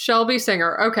 Shelby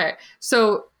Singer. Okay.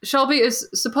 So Shelby is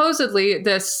supposedly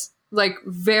this like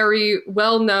very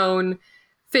well-known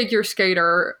figure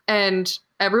skater, and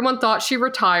everyone thought she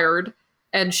retired,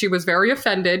 and she was very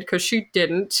offended because she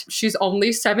didn't. She's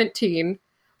only 17.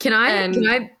 Can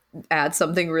I add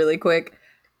something really quick?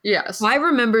 Yes. I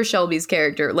remember Shelby's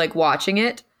character, like watching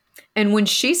it, and when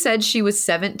she said she was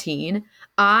 17,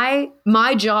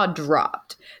 my jaw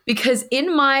dropped because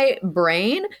in my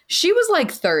brain, she was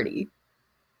like 30.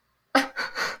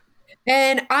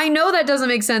 And I know that doesn't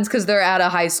make sense because they're at a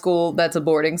high school that's a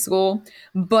boarding school.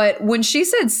 But when she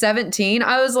said 17,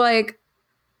 I was like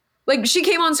she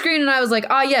came on screen and I was like,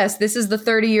 ah, yes, this is the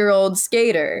 30-year-old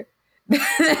skater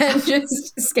that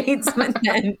just skates with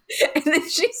them. And then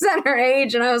she said her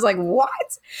age and I was like,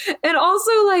 what? And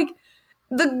also like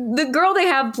the girl they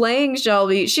have playing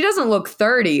Shelby, she doesn't look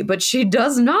 30, but she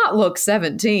does not look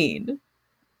 17.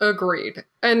 Agreed.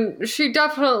 And she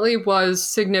definitely was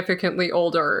significantly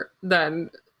older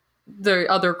than the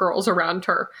other girls around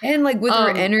her. And like with her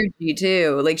energy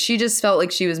too. Like she just felt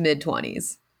like she was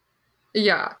mid-20s.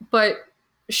 Yeah, but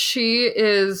she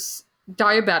is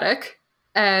diabetic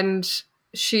and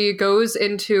she goes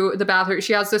into the bathroom.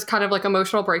 She has this kind of like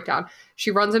emotional breakdown.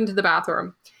 She runs into the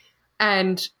bathroom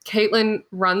and Caitlyn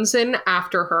runs in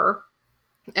after her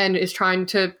and is trying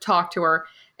to talk to her.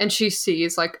 And she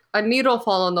sees like a needle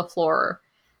fall on the floor.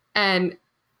 And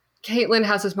Caitlyn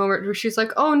has this moment where she's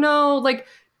like, oh no, like,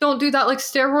 don't do that. Like,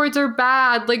 steroids are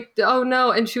bad. Like, oh no.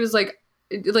 And she was like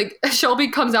Shelby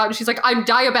comes out and she's like, I'm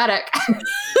diabetic.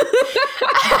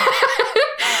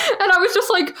 And I was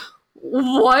just like,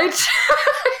 what?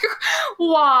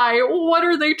 Why? What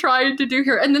are they trying to do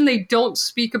here? And then they don't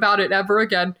speak about it ever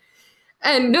again.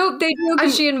 And nope, they do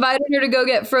because she invited her to go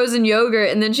get frozen yogurt.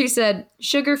 And then she said,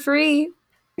 sugar-free.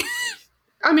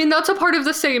 I mean, that's a part of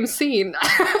the same scene.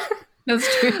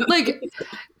 That's true. Like,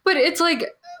 but it's like,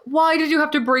 why did you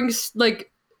have to bring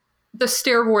like the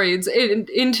steroids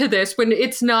into this when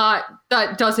it's not,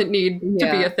 that doesn't need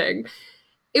to be a thing?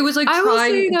 It was like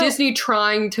Disney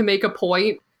trying to make a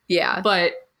point. Yeah.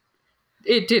 But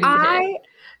it didn't hit.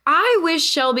 I wish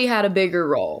Shelby had a bigger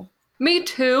role. Me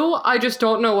too. I just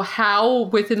don't know how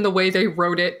within the way they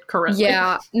wrote it correctly.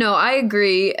 Yeah, no, I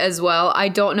agree as well. I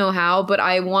don't know how, but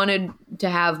I wanted to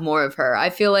have more of her. I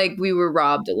feel like we were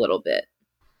robbed a little bit.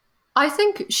 I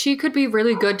think she could be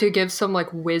really good to give some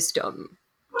like wisdom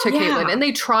to Caitlyn. And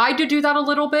they tried to do that a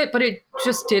little bit, but it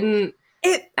just didn't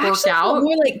work out.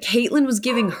 More like Caitlyn was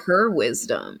giving her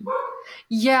wisdom.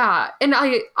 Yeah. And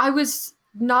I was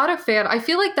not a fan. I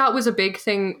feel like that was a big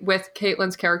thing with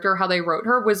Caitlyn's character, how they wrote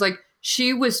her, was like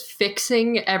she was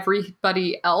fixing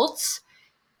everybody else.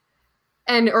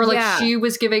 And or like she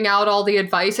was giving out all the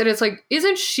advice. And it's like,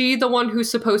 isn't she the one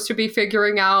who's supposed to be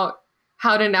figuring out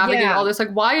how to navigate all this?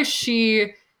 Like, why is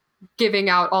she giving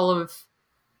out all of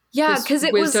because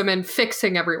it wisdom and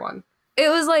fixing everyone? It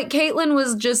was like Caitlyn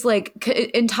was just like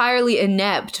entirely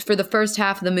inept for the first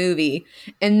half of the movie.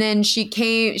 And then she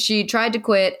tried to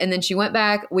quit, and then she went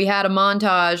back. We had a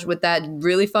montage with that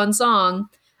really fun song,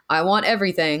 I Want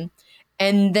Everything.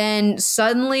 And then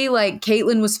suddenly, like,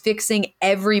 Caitlyn was fixing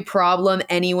every problem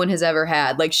anyone has ever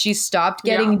had. Like, she stopped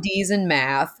getting D's in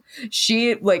math.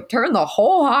 She, like, turned the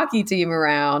whole hockey team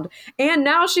around. And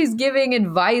now she's giving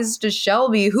advice to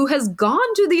Shelby, who has gone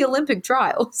to the Olympic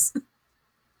trials.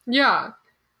 Yeah.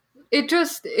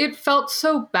 It felt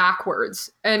so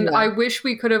backwards. And I wish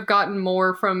we could have gotten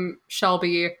more from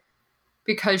Shelby,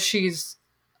 because she's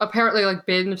apparently, like,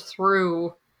 been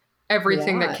through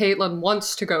everything that Caitlyn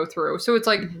wants to go through. So it's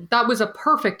like, that was a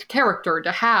perfect character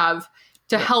to have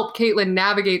to help Caitlyn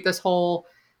navigate this whole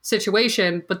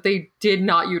situation, but they did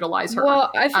not utilize her.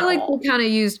 Well, I feel like they kind of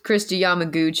used Christy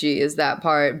Yamaguchi as that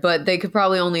part, but they could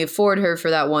probably only afford her for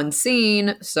that one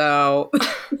scene, so...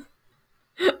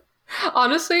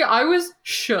 Honestly, I was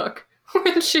shook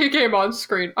when she came on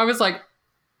screen. I was like,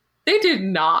 they did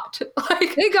not.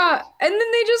 Like, and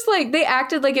then they just like, they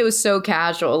acted like it was so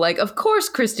casual. Like, of course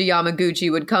Christy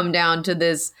Yamaguchi would come down to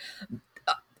this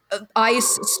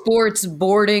ice sports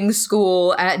boarding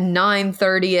school at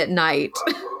 9:30 at night.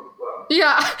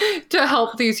 Yeah, to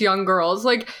help these young girls.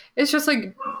 Like, it's just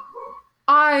like,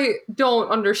 I don't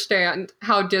understand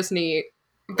how Disney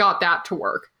got that to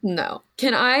work. No.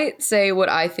 Can I say what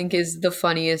I think is the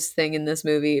funniest thing in this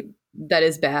movie that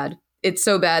is bad? It's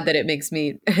so bad that it makes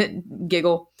me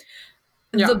giggle.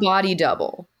 Yeah. The body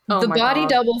double. The body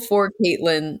double for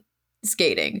Caitlyn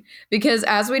skating. Because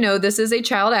as we know, this is a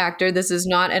child actor. This is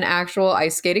not an actual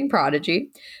ice skating prodigy.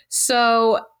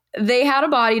 So they had a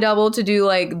body double to do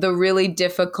like the really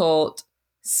difficult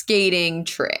skating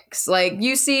tricks. Like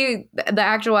you see the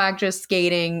actual actress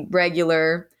skating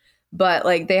regular, but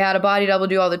like they had a body double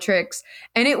do all the tricks.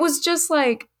 And it was just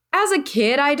like, as a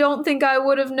kid, I don't think I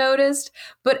would have noticed,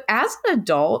 but as an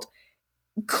adult,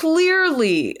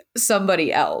 clearly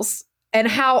somebody else. And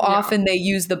how often they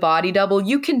use the body double,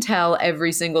 you can tell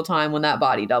every single time when that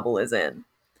body double is in.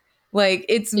 Like,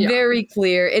 it's very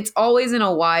clear. It's always in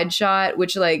a wide shot,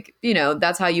 which, like, you know,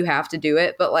 that's how you have to do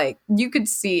it. But, like, you could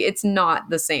see it's not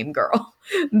the same girl,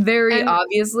 very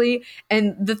obviously.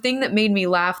 And the thing that made me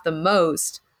laugh the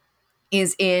most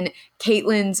is in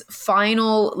Caitlyn's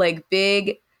final, like,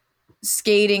 big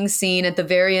skating scene at the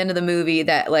very end of the movie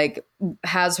that like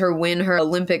has her win her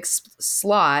Olympics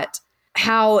slot,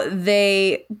 how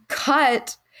they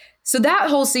cut. So that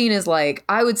whole scene is like,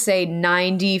 I would say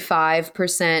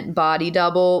 95% body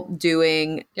double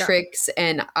doing tricks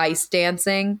and ice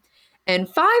dancing, and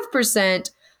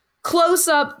 5% close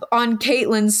up on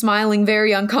Caitlyn smiling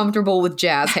very uncomfortable with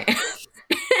jazz hands.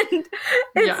 And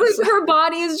it's like her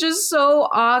body is just so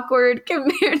awkward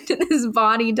compared to this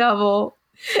body double.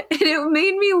 And it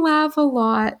made me laugh a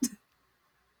lot.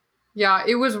 Yeah,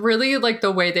 it was really like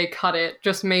the way they cut it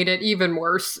just made it even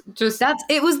worse.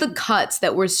 It was the cuts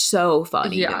that were so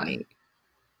funny to me.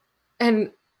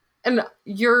 And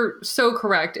you're so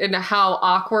correct in how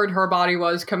awkward her body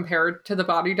was compared to the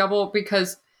body double,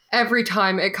 because every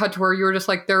time it cut to her, you were just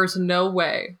like, there's no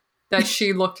way that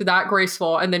she looked that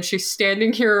graceful, and then she's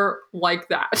standing here like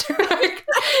that. Like,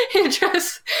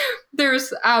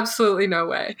 there's absolutely no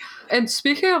way. And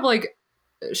speaking of like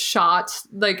shots,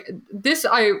 like this,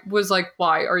 I was like,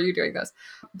 why are you doing this?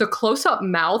 The close-up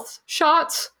mouth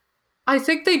shots, I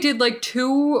think they did like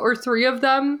 2 or 3 of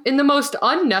them in the most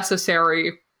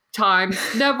unnecessary time.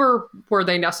 Never were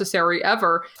they necessary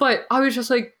ever. But I was just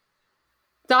like,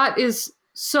 that is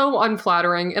so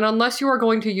unflattering. And unless you are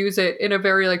going to use it in a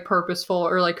very like purposeful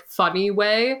or like funny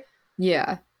way,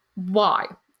 why?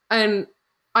 And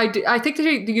I think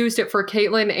they used it for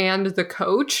Caitlyn and the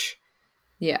coach.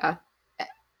 Yeah.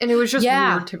 And it was just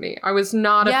weird to me. I was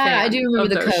not a fan I do remember of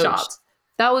the those coach. shots.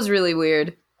 That was really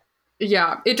weird.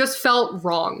 Yeah, it just felt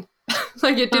wrong.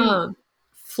 Like it didn't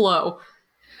flow.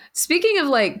 Speaking of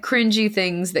like cringy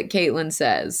things that Caitlyn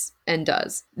says and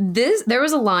does, there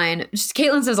was a line.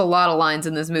 Caitlyn says a lot of lines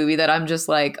in this movie that I'm just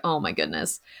like, oh my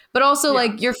goodness. But also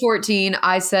like, you're 14.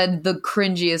 I said the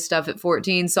cringiest stuff at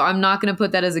 14, so I'm not going to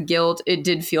put that as a guilt. It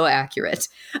did feel accurate.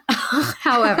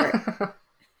 However,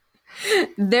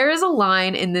 there is a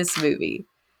line in this movie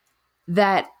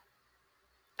that,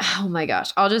 oh my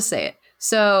gosh, I'll just say it.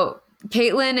 So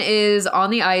Caitlin is on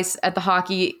the ice at the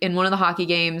hockey in one of the hockey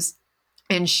games,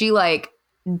 and she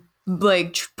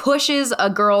pushes a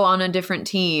girl on a different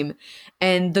team,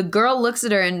 and the girl looks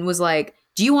at her and was like,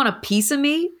 "Do you want a piece of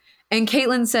me?" And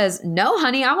Caitlin says, "No,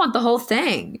 honey, I want the whole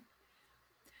thing."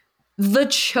 The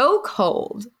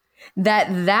chokehold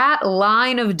that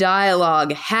line of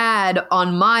dialogue had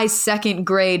on my second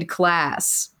grade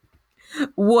class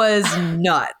was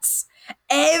nuts.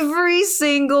 Every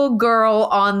single girl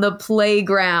on the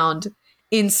playground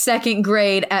in second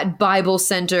grade at Bible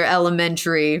Center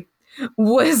Elementary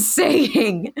was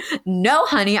saying, "No,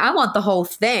 honey, I want the whole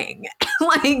thing."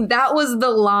 Like, that was the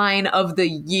line of the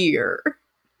year.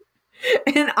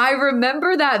 And I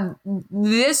remember that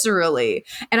viscerally.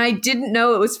 And I didn't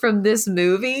know it was from this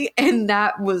movie. And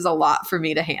that was a lot for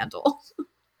me to handle.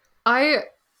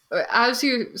 As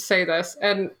you say this,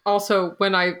 and also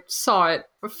when I saw it,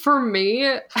 for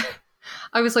me,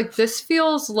 I was like, this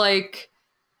feels like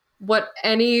what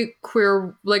any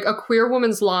queer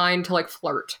woman's line to like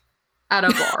flirt at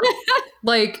a bar.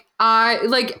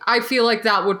 I feel like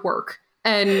that would work.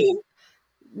 And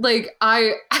like,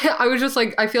 I was just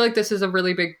like, I feel like this is a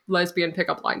really big lesbian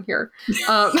pickup line here.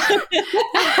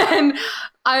 And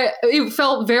it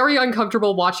felt very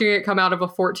uncomfortable watching it come out of a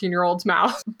 14-year-old's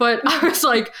mouth. But I was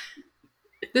like,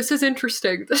 this is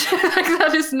interesting.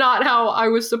 That is not how I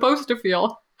was supposed to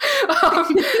feel.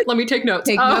 Let me take notes.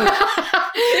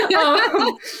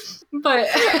 But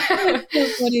so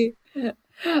funny.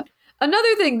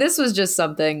 Another thing, this was just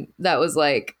something that was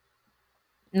like,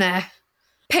 nah.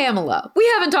 Pamela. We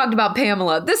haven't talked about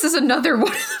Pamela. This is another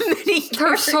one of the many characters.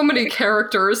 There are so many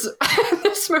characters in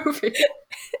this movie.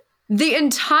 The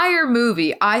entire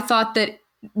movie, I thought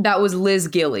that was Liz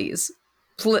Gillies,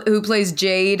 who plays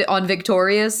Jade on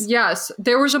Victorious. Yes.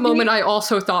 There was a moment I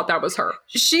also thought that was her.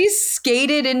 She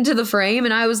skated into the frame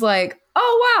and I was like,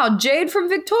 oh, wow, Jade from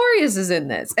Victorious is in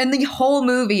this. And the whole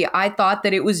movie, I thought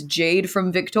that it was Jade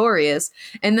from Victorious.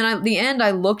 And then at the end,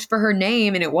 I looked for her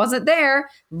name and it wasn't there.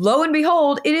 Lo and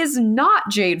behold, it is not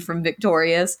Jade from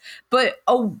Victorious, but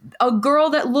a girl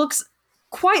that looks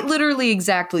quite literally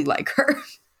exactly like her.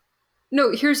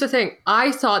 No, here's the thing.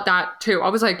 I thought that too. I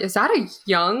was like, is that a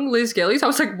young Liz Gillies? I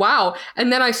was like, wow.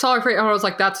 And then I saw her and I was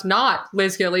like, that's not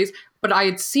Liz Gillies, but I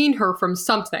had seen her from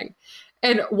something.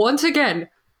 And once again,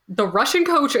 the Russian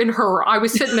coach and her, I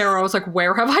was sitting there and I was like,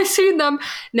 where have I seen them?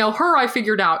 Now her, I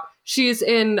figured out, she's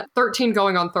in 13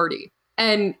 going on 30.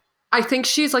 And I think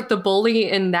she's like the bully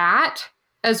in that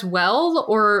as well.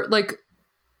 Or like,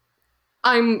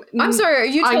 I'm sorry, are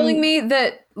you telling me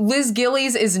that Liz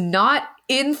Gillies is not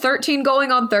in 13 going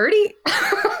on 30?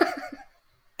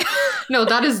 No,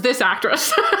 that is this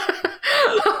actress.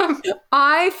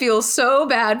 I feel so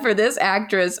bad for this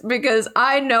actress because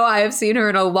I know I have seen her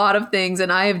in a lot of things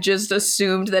and I have just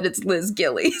assumed that it's Liz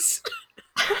Gillies.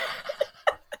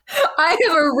 I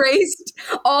have erased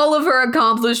all of her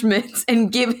accomplishments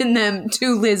and given them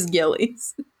to Liz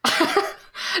Gillies.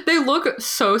 They look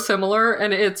so similar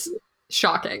and it's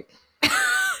shocking.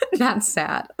 That's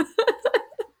sad.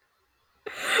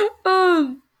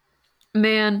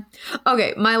 Man.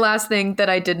 Okay, my last thing that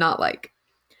I did not like.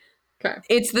 Okay.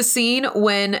 It's the scene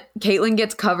when Caitlin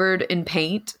gets covered in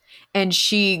paint and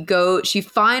she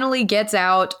finally gets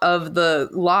out of the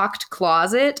locked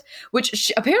closet,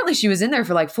 which apparently she was in there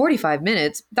for like 45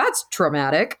 minutes. That's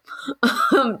traumatic.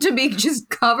 To be just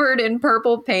covered in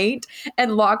purple paint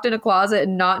and locked in a closet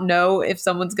and not know if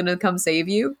someone's going to come save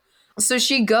you. So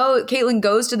Caitlin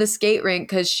goes to the skate rink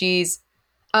because she's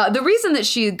the reason that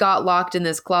she got locked in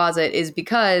this closet is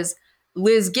because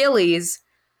Liz Gillies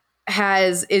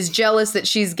is jealous that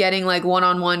she's getting like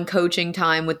one-on-one coaching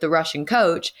time with the Russian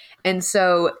coach. And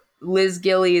so Liz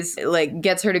Gillies like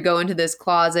gets her to go into this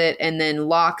closet and then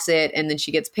locks it. And then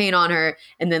she gets paint on her.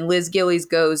 And then Liz Gillies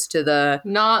goes to the...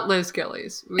 Not Liz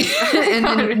Gillies. And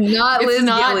then not Liz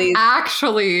Gillies.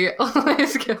 Actually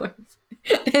Liz Gillies.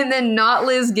 And then not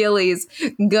Liz Gillies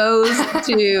goes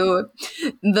to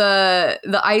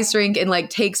the ice rink and like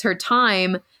takes her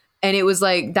time. And it was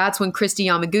like, that's when Christy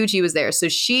Yamaguchi was there. So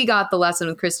she got the lesson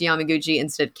with Christy Yamaguchi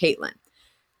instead of Caitlin.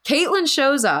 Caitlin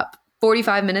shows up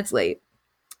 45 minutes late.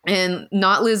 And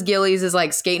not Liz Gillies is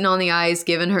like skating on the ice,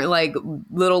 giving her like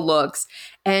little looks.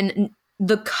 And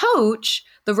the coach,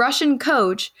 the Russian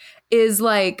coach, is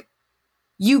like,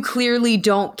 you clearly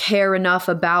don't care enough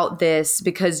about this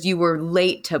because you were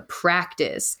late to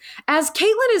practice. As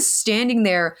Caitlin is standing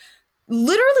there,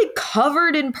 literally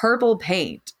covered in purple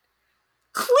paint.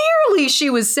 Clearly she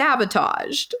was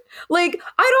sabotaged. Like,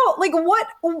 what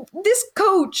this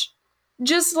coach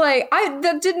just like,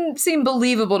 that didn't seem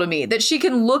believable to me that she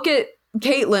can look at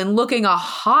Caitlin looking a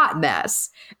hot mess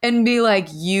and be like,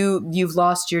 you've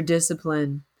lost your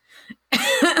discipline.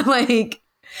 Like,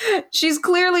 she's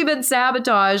clearly been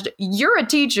sabotaged. You're a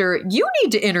teacher. You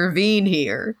need to intervene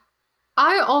here.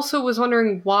 I also was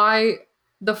wondering why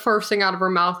the first thing out of her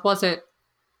mouth wasn't,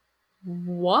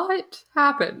 what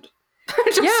happened?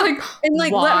 Just and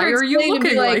like, why are you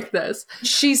looking like this?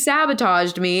 She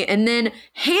sabotaged me, and then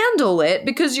handle it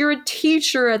because you're a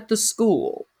teacher at the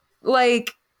school.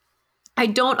 Like, I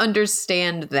don't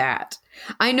understand that.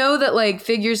 I know that like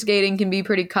figure skating can be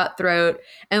pretty cutthroat,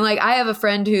 and like I have a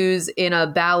friend who's in a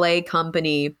ballet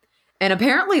company, and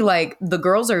apparently like the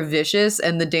girls are vicious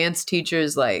and the dance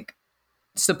teachers like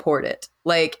support it.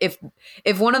 Like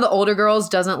if one of the older girls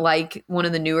doesn't like one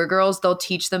of the newer girls, they'll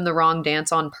teach them the wrong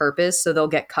dance on purpose so they'll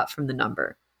get cut from the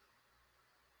number.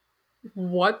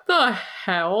 What the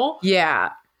hell?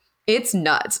 Yeah. It's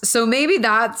nuts. So maybe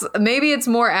it's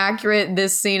more accurate.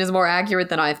 This scene is more accurate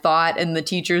than I thought, and the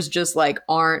teachers just like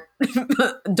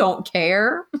don't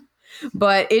care.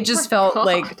 But it just felt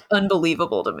like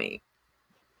unbelievable to me.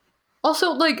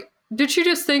 Also, like, did she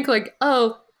just think like,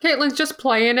 oh, Caitlin's just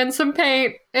playing in some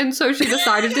paint, and so she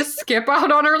decided to skip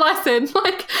out on her lesson?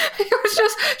 Like, it was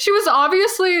just, she was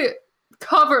obviously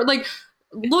covered, like,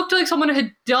 looked like someone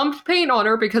had dumped paint on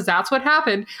her, because that's what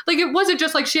happened. Like, it wasn't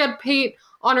just like she had paint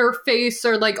on her face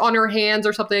or like on her hands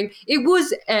or something. It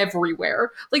was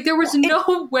everywhere. Like, there was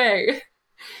no way.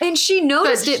 And she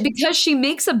noticed it because she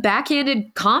makes a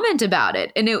backhanded comment about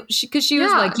it. And because she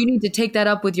was like, you need to take that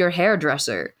up with your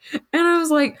hairdresser. And I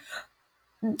was like,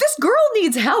 this girl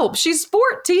needs help. She's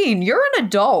 14. You're an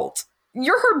adult.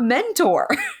 You're her mentor.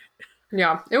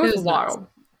 Yeah, it was wild.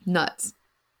 Nuts.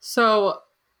 So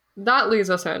that leads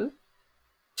us in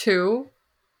to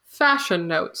fashion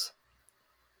notes.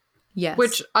 Yes.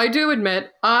 Which I do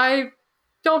admit I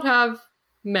don't have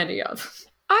many of.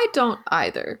 I don't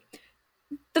either.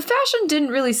 The fashion didn't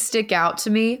really stick out to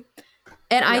me.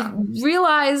 And I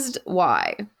realized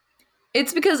why.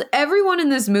 It's because everyone in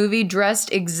this movie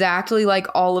dressed exactly like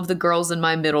all of the girls in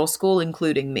my middle school,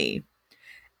 including me.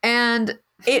 And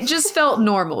it just felt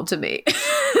normal to me.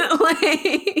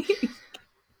 Like,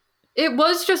 it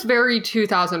was just very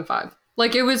 2005.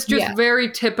 Like, it was just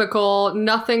very typical,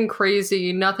 nothing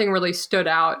crazy, nothing really stood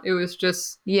out. It was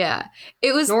just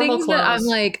it was things clothes that I'm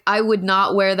like, I would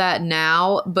not wear that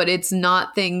now, but it's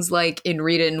not things like in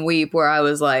Read It and Weep where I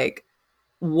was like,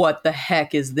 what the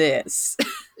heck is this?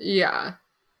 Yeah,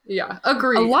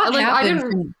 agreed. A lot happened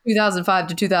from 2005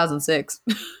 to 2006.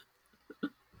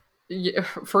 Yeah,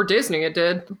 for Disney it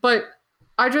did, but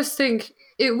I just think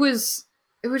it was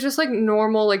just like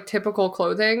normal, like typical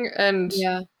clothing, and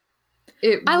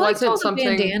I wasn't liked something.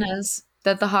 The bandanas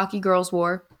that the hockey girls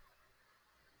wore.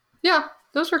 Yeah,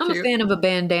 those were cute. I'm a fan of a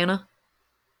bandana.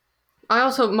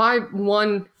 My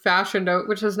one fashion note,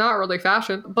 which is not really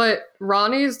fashion, but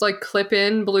Ronnie's like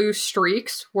clip-in blue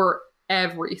streaks were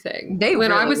everything.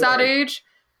 When I was that age,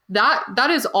 that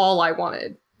is all I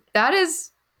wanted. That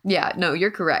is,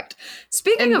 you're correct.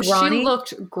 Speaking of Ronnie, she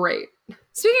looked great.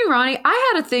 Speaking of Ronnie,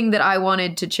 I had a thing that I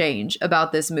wanted to change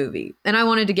about this movie, and I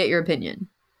wanted to get your opinion.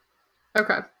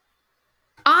 Okay.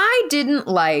 I didn't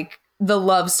like the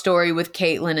love story with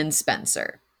Caitlin and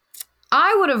Spencer.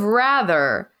 I would have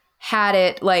rather had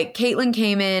it like Caitlin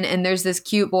came in and there's this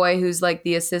cute boy who's like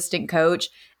the assistant coach,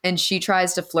 and she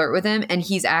tries to flirt with him and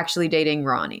he's actually dating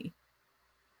Ronnie.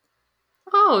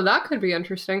 Oh, that could be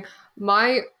interesting.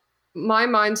 My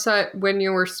mindset when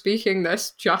you were speaking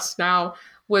this just now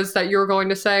was that you were going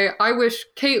to say, I wish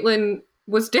Caitlin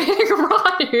was dating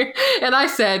Ronnie. And I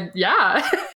said, yeah.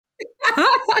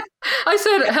 I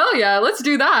said, hell yeah, let's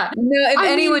do that. No, if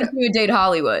anyone would date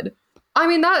Hollywood. I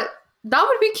mean, that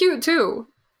would be cute too.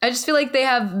 I just feel like they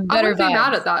have better vibes. I would be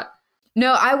mad at that.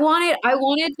 No, I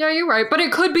wanted. Yeah, you're right. But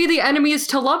it could be the enemies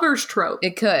to lovers trope.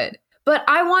 It could. But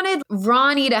I wanted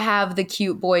Ronnie to have the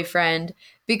cute boyfriend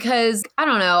because, I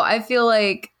don't know, I feel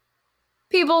like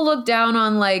people look down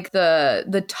on like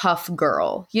the tough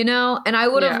girl, you know? And I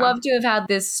would have loved to have had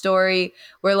this story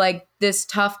where like this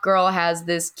tough girl has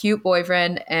this cute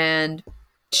boyfriend and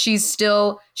she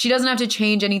doesn't have to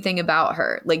change anything about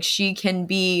her. Like, she can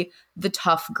be the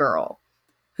tough girl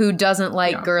who doesn't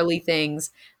like girly things,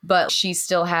 but she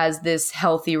still has this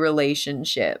healthy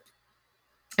relationship.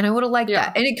 And I would have liked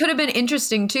that. And it could have been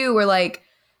interesting too, where like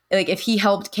if he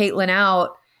helped Caitlin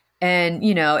out and,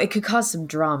 you know, it could cause some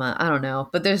drama. I don't know.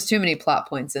 But there's too many plot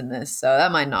points in this, so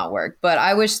that might not work. But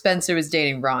I wish Spencer was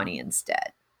dating Ronnie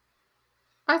instead.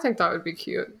 I think that would be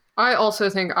cute. I also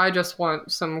think I just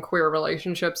want some queer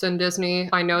relationships in Disney.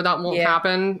 I know that won't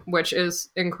happen, which is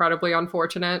incredibly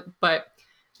unfortunate, but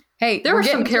Hey, there we're are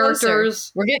some getting closer.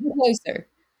 characters. We're getting closer.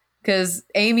 Because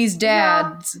Amy's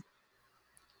dad's...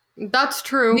 That's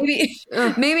true.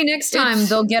 Maybe next time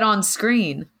they'll get on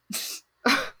screen.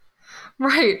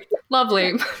 Right.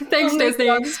 Lovely. Thanks, Disney.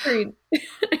 On screen.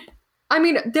 I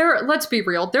mean, let's be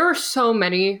real. There are so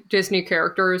many Disney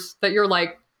characters that you're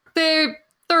like, they're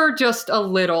just a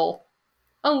little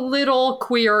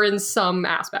queer in some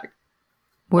aspect.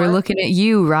 We're looking at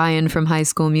you, Ryan from High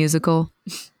School Musical.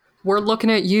 We're looking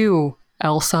at you,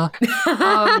 Elsa.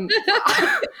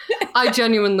 I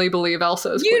genuinely believe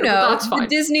Elsa is queer, but that's fine. The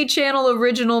Disney Channel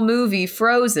original movie,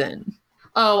 Frozen.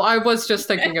 Oh, I was just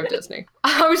thinking of Disney.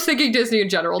 I was thinking Disney in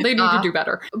general. They need to do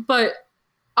better. But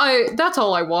that's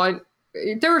all I want.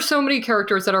 There are so many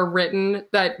characters that are written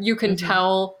that you can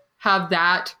tell have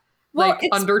that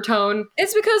undertone.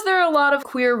 It's because there are a lot of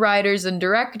queer writers and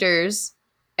directors.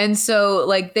 And so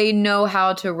like they know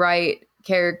how to write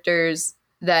characters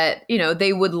that, you know,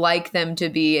 they would like them to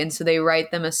be. And so they write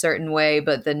them a certain way,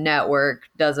 but the network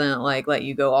doesn't like let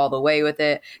you go all the way with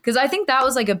it. Because I think that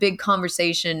was like a big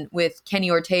conversation with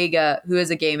Kenny Ortega, who is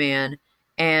a gay man,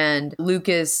 and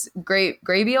Lucas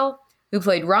Grabeel, who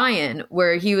played Ryan,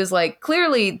 where he was like,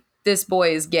 clearly this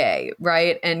boy is gay,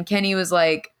 right? And Kenny was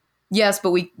like, yes, but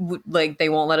we like, they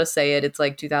won't let us say it. It's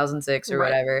like 2006 or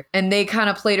whatever. And they kind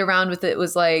of played around with it. It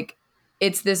was like,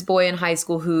 it's this boy in high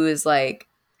school who is like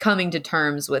coming to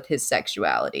terms with his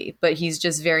sexuality, but he's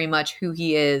just very much who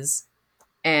he is,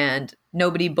 and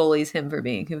nobody bullies him for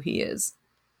being who he is.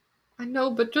 I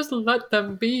know, but just let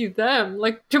them be them.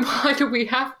 Like, why do we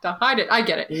have to hide it? I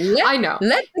get it. I know.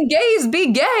 Let the gays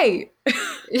be gay.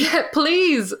 Yeah,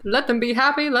 please. Let them be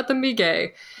happy. Let them be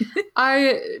gay.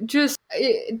 There's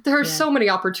so many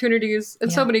opportunities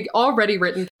and so many already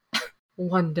written.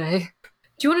 One day.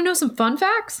 Do you want to know some fun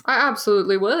facts? I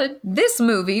absolutely would. This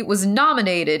movie was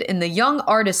nominated in the Young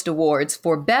Artist Awards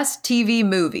for Best TV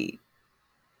Movie.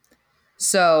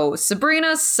 So,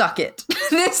 Sabrina, suck it.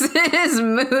 This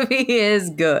movie is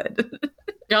good.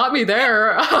 Got me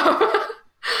there. I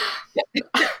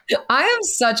am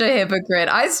such a hypocrite.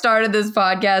 I started this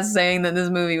podcast saying that this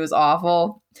movie was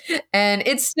awful, and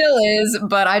it still is,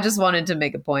 but I just wanted to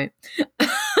make a point.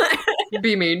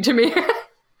 Be mean to me.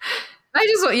 I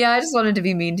just wanted to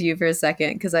be mean to you for a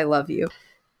second because I love you.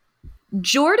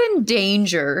 Jordan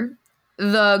Danger,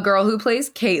 the girl who plays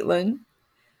Caitlin,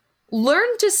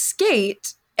 learned to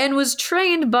skate and was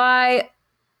trained by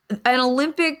an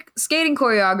Olympic skating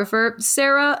choreographer,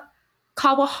 Sarah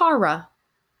Kawahara.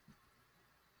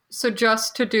 So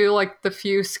just to do like the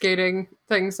few skating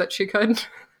things that she could?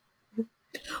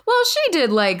 Well, she did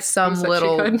like some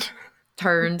little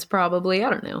turns probably. I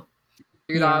don't know.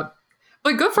 Do that.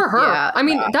 But good for her. Yeah, I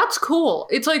mean, that's cool.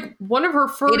 It's like one of her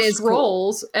first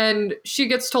roles, and she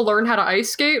gets to learn how to ice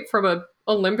skate from an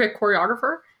Olympic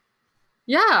choreographer.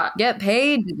 Yeah. Get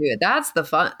paid to do it. That's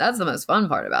the most fun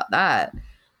part about that.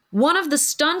 One of the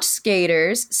stunt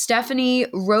skaters, Stephanie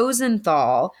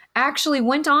Rosenthal, actually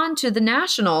went on to the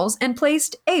Nationals and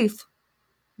placed 8th.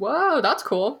 Whoa, that's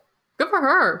cool. Good for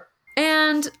her.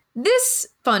 And this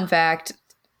fun fact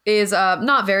is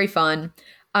not very fun.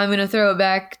 I'm going to throw it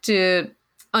back to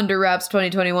Under Wraps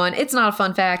 2021. It's not a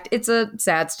fun fact. It's a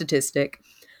sad statistic.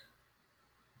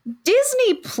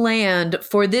 Disney planned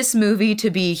for this movie to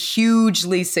be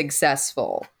hugely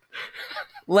successful.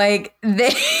 Like,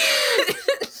 they...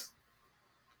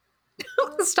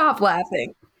 Stop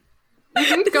laughing.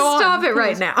 Stop it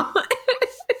right now.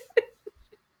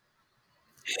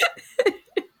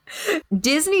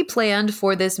 Disney planned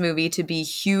for this movie to be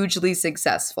hugely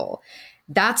successful.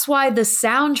 That's why the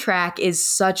soundtrack is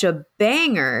such a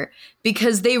banger,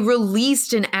 because they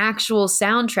released an actual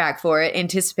soundtrack for it,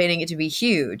 anticipating it to be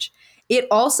huge. It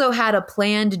also had a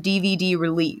planned DVD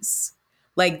release.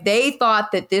 Like, they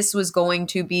thought that this was going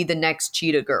to be the next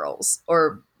Cheetah Girls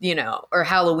or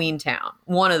Halloween Town,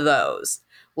 one of those.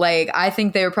 Like, I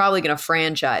think they were probably going to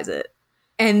franchise it.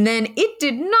 And then it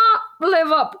did not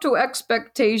live up to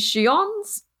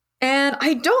expectations. And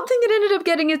I don't think it ended up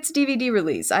getting its DVD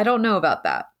release. I don't know about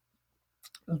that.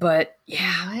 But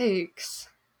yeah. Yikes.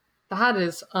 That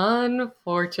is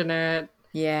unfortunate.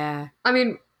 Yeah. I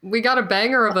mean, we got a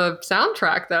banger of a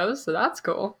soundtrack though, so that's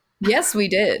cool. Yes, we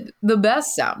did. The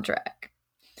best soundtrack.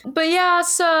 But yeah,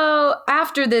 so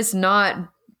after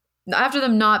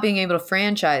them not being able to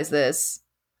franchise this,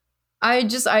 I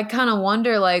kind of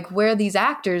wonder like where these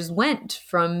actors went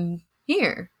from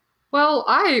here. Well,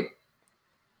 I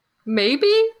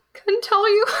maybe can tell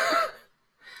you.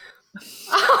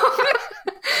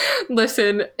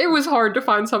 Listen, it was hard to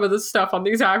find some of this stuff on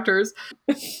these actors.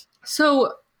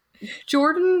 So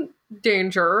Jordan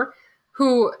Danger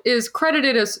who is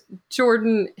credited as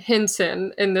Jordan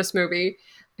Hinson in this movie,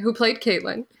 who played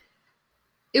Caitlin.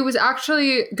 It was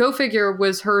actually, go figure,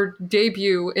 was her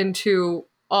debut into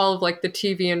all of like the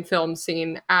TV and film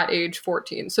scene at age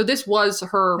 14. So this was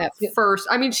her first,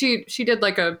 I mean, she did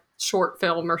like a short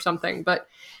film or something, but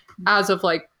as of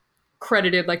like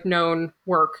credited, like known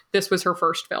work, this was her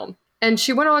first film. And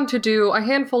she went on to do a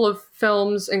handful of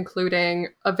films, including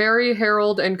A Very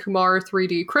Harold and Kumar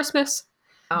 3D Christmas,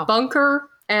 Bunker,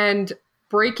 and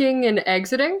Breaking and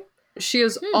Exiting. She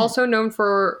is also known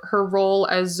for her role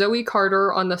as Zoe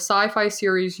Carter on the sci-fi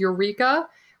series Eureka,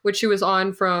 which she was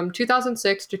on from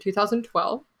 2006 to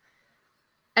 2012.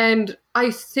 And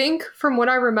I think from what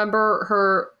I remember,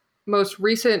 her most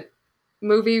recent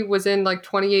movie was in like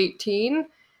 2018.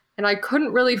 And I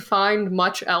couldn't really find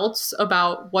much else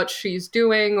about what she's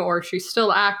doing, or if she's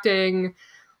still acting,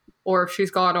 or if she's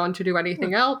gone on to do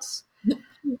anything else.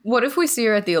 What if we see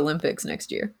her at the Olympics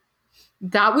next year?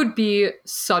 That would be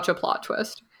such a plot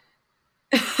twist.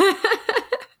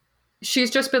 She's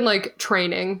just been like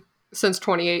training since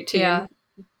 2018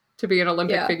 to be an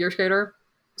Olympic figure skater.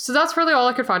 So that's really all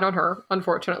I could find on her,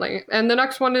 unfortunately. And the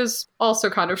next one is also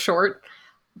kind of short,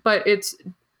 but it's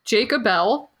Jacob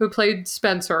Bell, who played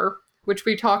Spencer, which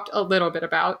we talked a little bit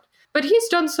about. But he's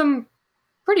done some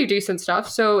pretty decent stuff.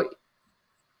 So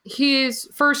his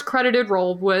first credited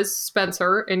role was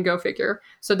Spencer in Go Figure.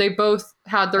 So they both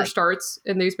had their starts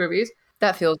in these movies.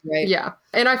 That feels right. Yeah.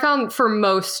 And I found for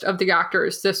most of the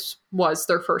actors, this was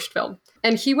their first film.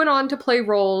 And he went on to play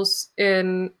roles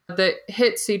in the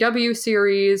hit CW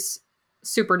series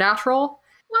Supernatural.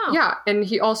 Wow. Yeah. And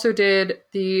he also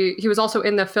he was also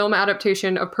in the film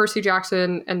adaptation of Percy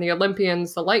Jackson and the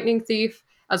Olympians, The Lightning Thief,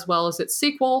 as well as its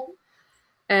sequel.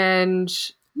 And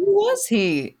who was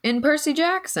he in Percy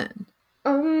Jackson?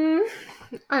 I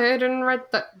didn't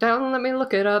write that down. Let me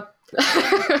look it up.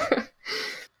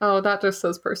 Oh, that just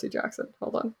says Percy Jackson.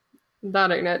 Hold on.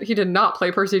 That ain't it. He did not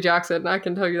play Percy Jackson. I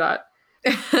can tell you that.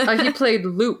 He played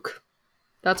Luke.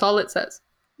 That's all it says.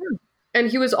 And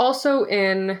he was also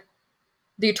in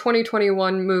the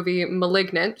 2021 movie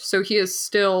Malignant. So he is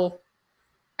still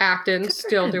acting,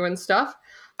 still doing stuff.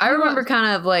 I remember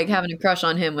kind of like having a crush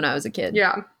on him when I was a kid.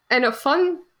 Yeah. And a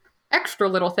fun extra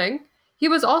little thing, he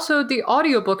was also the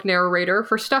audiobook narrator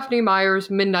for Stephenie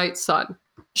Meyer's Midnight Sun.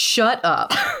 Shut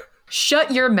up.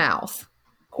 Shut your mouth.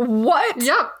 What?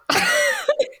 Yep.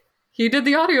 He did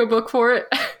the audiobook for it.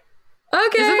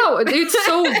 Okay. It's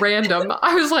so random.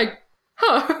 I was like,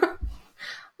 huh.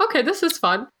 Okay, this is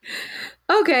fun.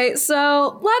 Okay,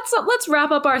 so let's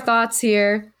wrap up our thoughts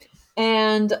here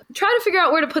and try to figure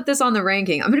out where to put this on the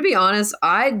ranking. I'm going to be honest,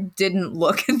 I didn't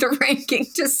look at the ranking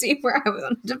to see where I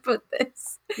wanted to put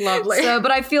this. Lovely. So,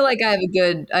 but I feel like I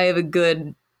have a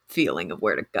good feeling of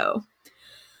where to go.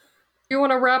 You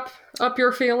want to wrap up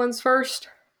your feelings first?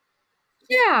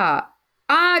 Yeah.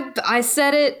 I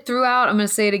said it throughout. I'm going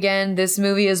to say it again. This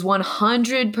movie is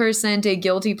 100% a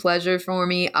guilty pleasure for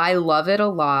me. I love it a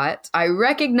lot. I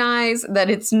recognize that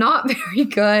it's not very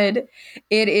good.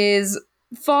 It is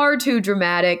far too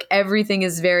dramatic. Everything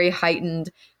is very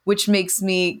heightened, which makes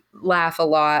me laugh a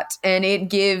lot. And it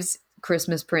gives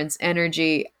Christmas Prince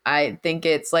energy. I think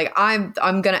it's like, I'm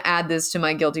going to add this to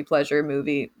my guilty pleasure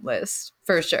movie list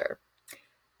for sure.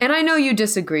 And I know you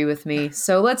disagree with me,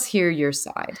 so let's hear your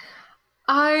side.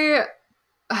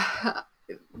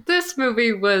 This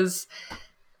movie was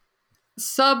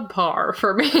subpar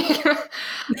for me.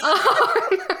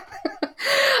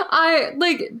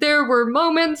 There were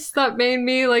moments that made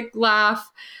me like laugh,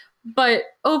 but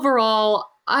overall,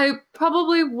 I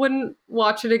probably wouldn't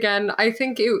watch it again. I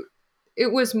think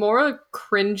it was more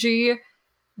cringy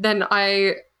than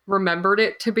I remembered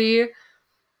it to be.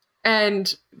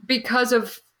 And because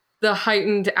of the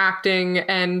heightened acting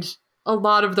and a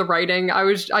lot of the writing,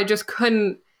 I just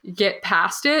couldn't get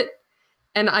past it.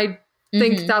 And I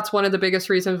think that's one of the biggest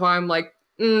reasons why I'm like,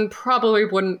 probably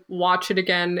wouldn't watch it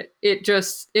again.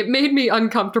 It made me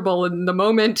uncomfortable in the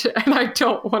moment, and I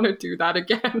don't want to do that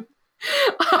again.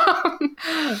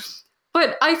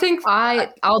 But I think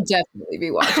I'll definitely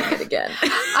be watching it again.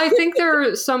 I think there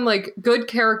are some like good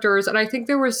characters, and I think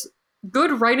there was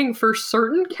good writing for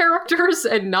certain characters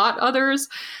and not others,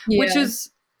 which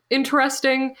is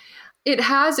interesting. It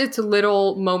has its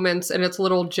little moments and its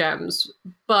little gems,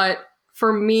 but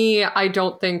for me, I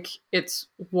don't think it's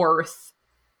worth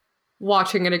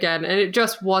watching it again. And it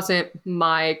just wasn't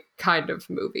my kind of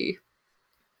movie.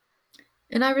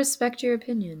 And I respect your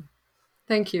opinion.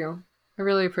 Thank you. I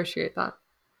really appreciate that.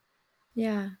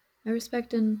 Yeah, I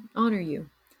respect and honor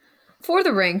you. For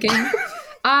the ranking,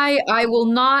 I will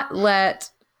not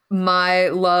let my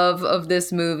love of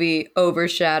this movie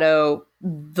overshadow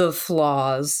the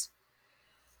flaws.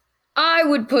 I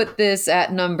would put this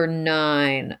at number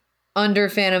 9, under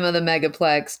Phantom of the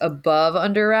Megaplex, above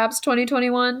Under Wraps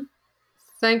 2021.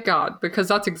 Thank God, because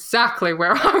that's exactly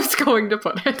where I was going to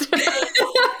put it.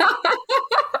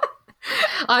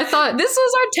 I thought this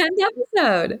was our 10th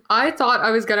episode. I thought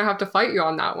I was going to have to fight you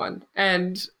on that one.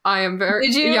 And I am very...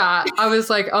 Did you? Yeah, I was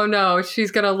like, oh no,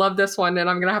 she's going to love this one and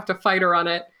I'm going to have to fight her on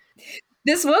it.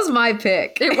 This was my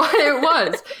pick. It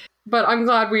was. But I'm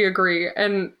glad we agree.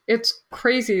 And it's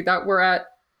crazy that we're at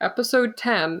episode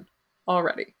 10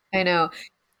 already. I know.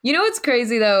 You know what's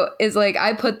crazy though is like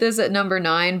I put this at number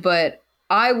 9, but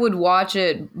I would watch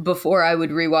it before I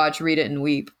would rewatch Read It and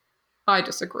Weep. I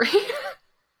disagree.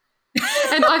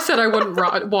 And I said I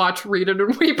wouldn't watch Read It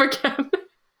and Weep again.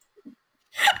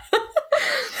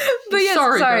 But yes,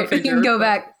 sorry, we can go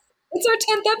back. It's our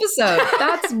 10th episode.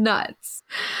 That's nuts.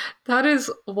 That is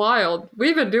wild.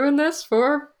 We've been doing this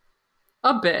for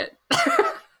a bit.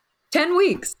 10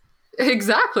 weeks.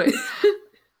 Exactly.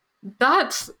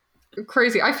 That's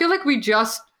crazy. I feel like we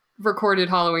just recorded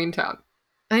Halloween Town.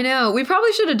 I know. We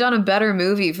probably should have done a better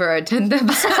movie for our 10th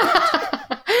episode.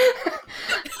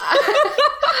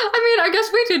 I mean, I guess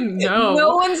we didn't know.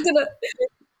 No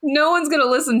one's gonna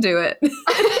listen to it.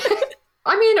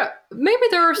 I mean, maybe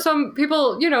there are some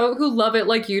people, you know, who love it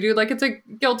like you do. Like, it's a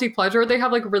guilty pleasure. They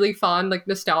have, like, really fun, like,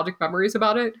 nostalgic memories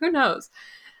about it. Who knows?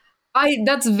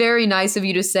 That's very nice of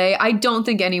you to say. I don't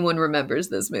think anyone remembers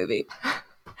this movie.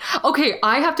 Okay,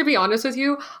 I have to be honest with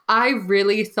you. I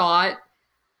really thought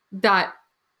that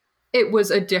it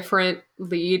was a different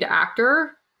lead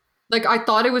actor. Like, I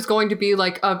thought it was going to be,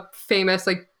 like, a famous,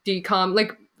 like, DCOM,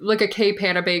 like a Kay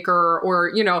Panabaker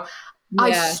or, you know... Yeah.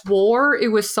 I swore it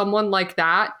was someone like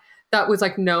that was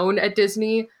like known at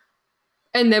Disney.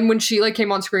 And then when she like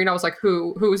came on screen, I was like,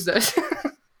 who's this?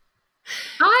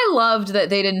 I loved that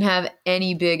they didn't have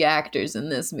any big actors in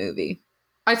this movie.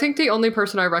 I think the only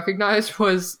person I recognized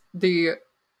was the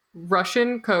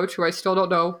Russian coach, who I still don't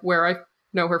know where I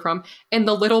know her from, and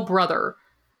the little brother.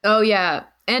 Oh yeah.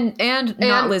 And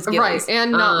not Liz Gillies. Right,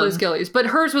 and not Liz Gillies. But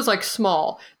hers was like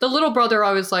small. The little brother,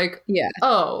 I was like, yeah.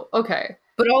 Oh, okay.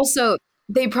 But also,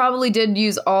 they probably did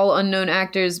use all unknown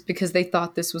actors because they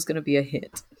thought this was going to be a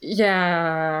hit.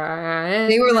 Yeah.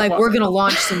 They were like, we're going to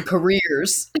launch some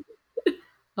careers.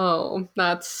 Oh,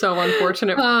 that's so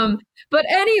unfortunate. But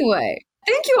anyway,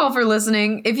 thank you all for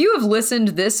listening. If you have listened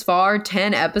this far,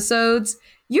 10 episodes,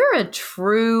 you're a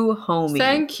true homie.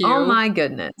 Thank you. Oh my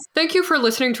goodness. Thank you for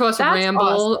listening to us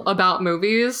ramble about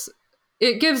movies.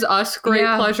 It gives us great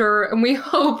pleasure, and we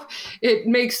hope it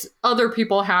makes other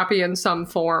people happy in some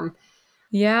form.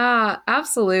 Yeah,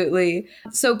 absolutely.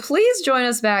 So please join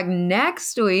us back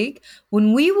next week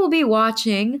when we will be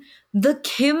watching the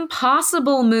Kim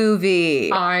Possible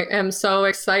movie. I am so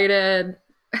excited.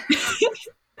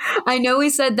 I know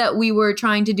we said that we were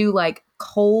trying to do like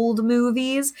cold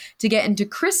movies to get into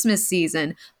Christmas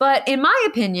season, but in my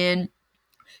opinion,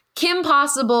 Kim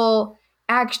Possible...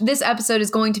 this episode is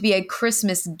going to be a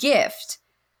Christmas gift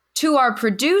to our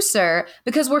producer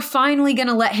because we're finally going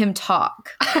to let him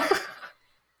talk.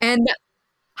 And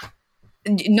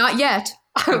not yet.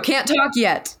 I can't talk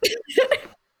yet.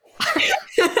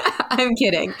 I'm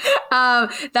kidding.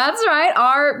 That's right.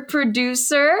 Our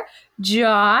producer,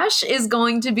 Josh, is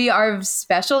going to be our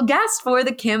special guest for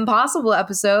the Kim Possible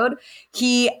episode.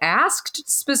 He asked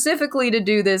specifically to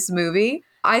do this movie.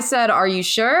 I said, are you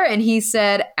sure? And he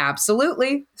said,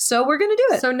 absolutely. So we're going to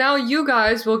do it. So now you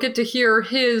guys will get to hear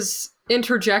his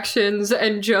interjections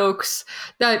and jokes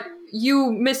that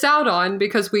you miss out on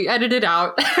because we edit it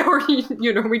out or,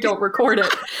 you know, we don't record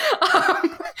it.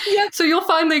 So you'll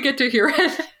finally get to hear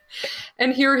it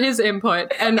and hear his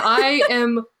input. And I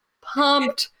am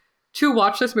pumped to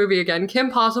watch this movie again. Kim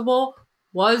Possible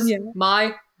was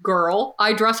my girl.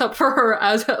 I dress up for her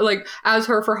as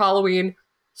her for Halloween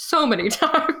so many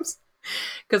times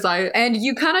and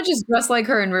you kind of just dress like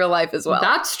her in real life as well.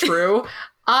 That's true.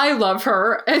 I love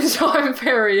her, and so I'm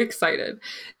very excited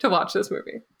to watch this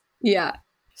movie. Yeah.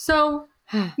 So,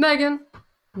 Megan,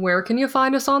 where can you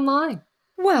find us online?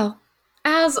 Well,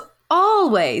 as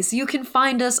always, you can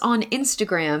find us on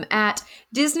Instagram at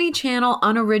Disney Channel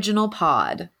Unoriginal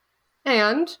Pod.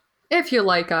 And if you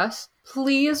like us,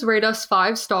 please rate us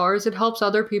 5 stars. It helps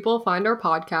other people find our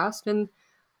podcast, and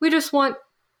we just want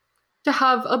to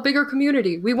have a bigger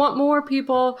community. We want more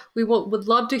people. We would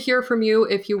love to hear from you.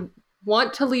 If you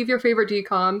want to leave your favorite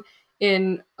DCOM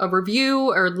in a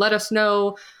review or let us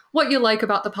know what you like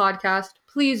about the podcast,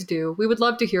 please do. We would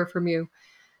love to hear from you.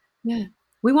 Yeah.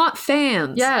 We want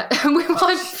fans. Yeah, we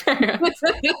want fans.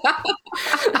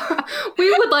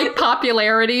 We would like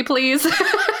popularity, please.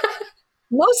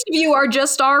 Most of you are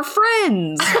just our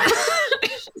friends.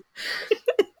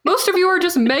 Most of you are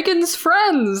just Megan's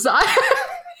friends. Shut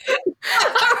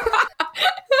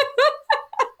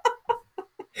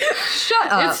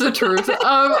up. It's the truth.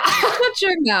 Shut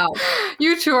your mouth.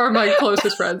 You two are my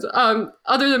closest friends.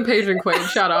 Other than Paige and Quaid,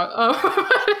 shout out.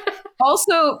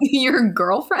 Also, your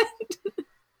girlfriend?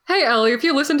 Hey, Ellie, if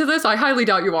you listen to this, I highly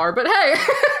doubt you are, but hey.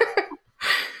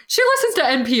 She listens to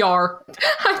NPR.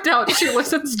 I doubt she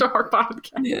listens to our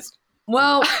podcast.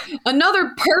 Well,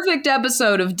 another perfect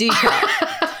episode of D-Cup.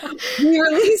 We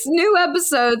release new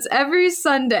episodes every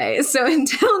Sunday. So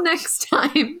until next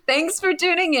time, thanks for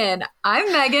tuning in. I'm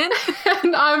Megan.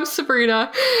 And I'm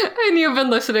Sabrina. And you've been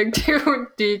listening to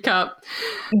D-Cup,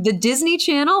 the Disney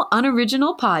Channel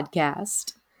unoriginal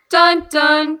podcast. Dun,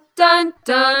 dun, dun,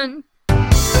 dun.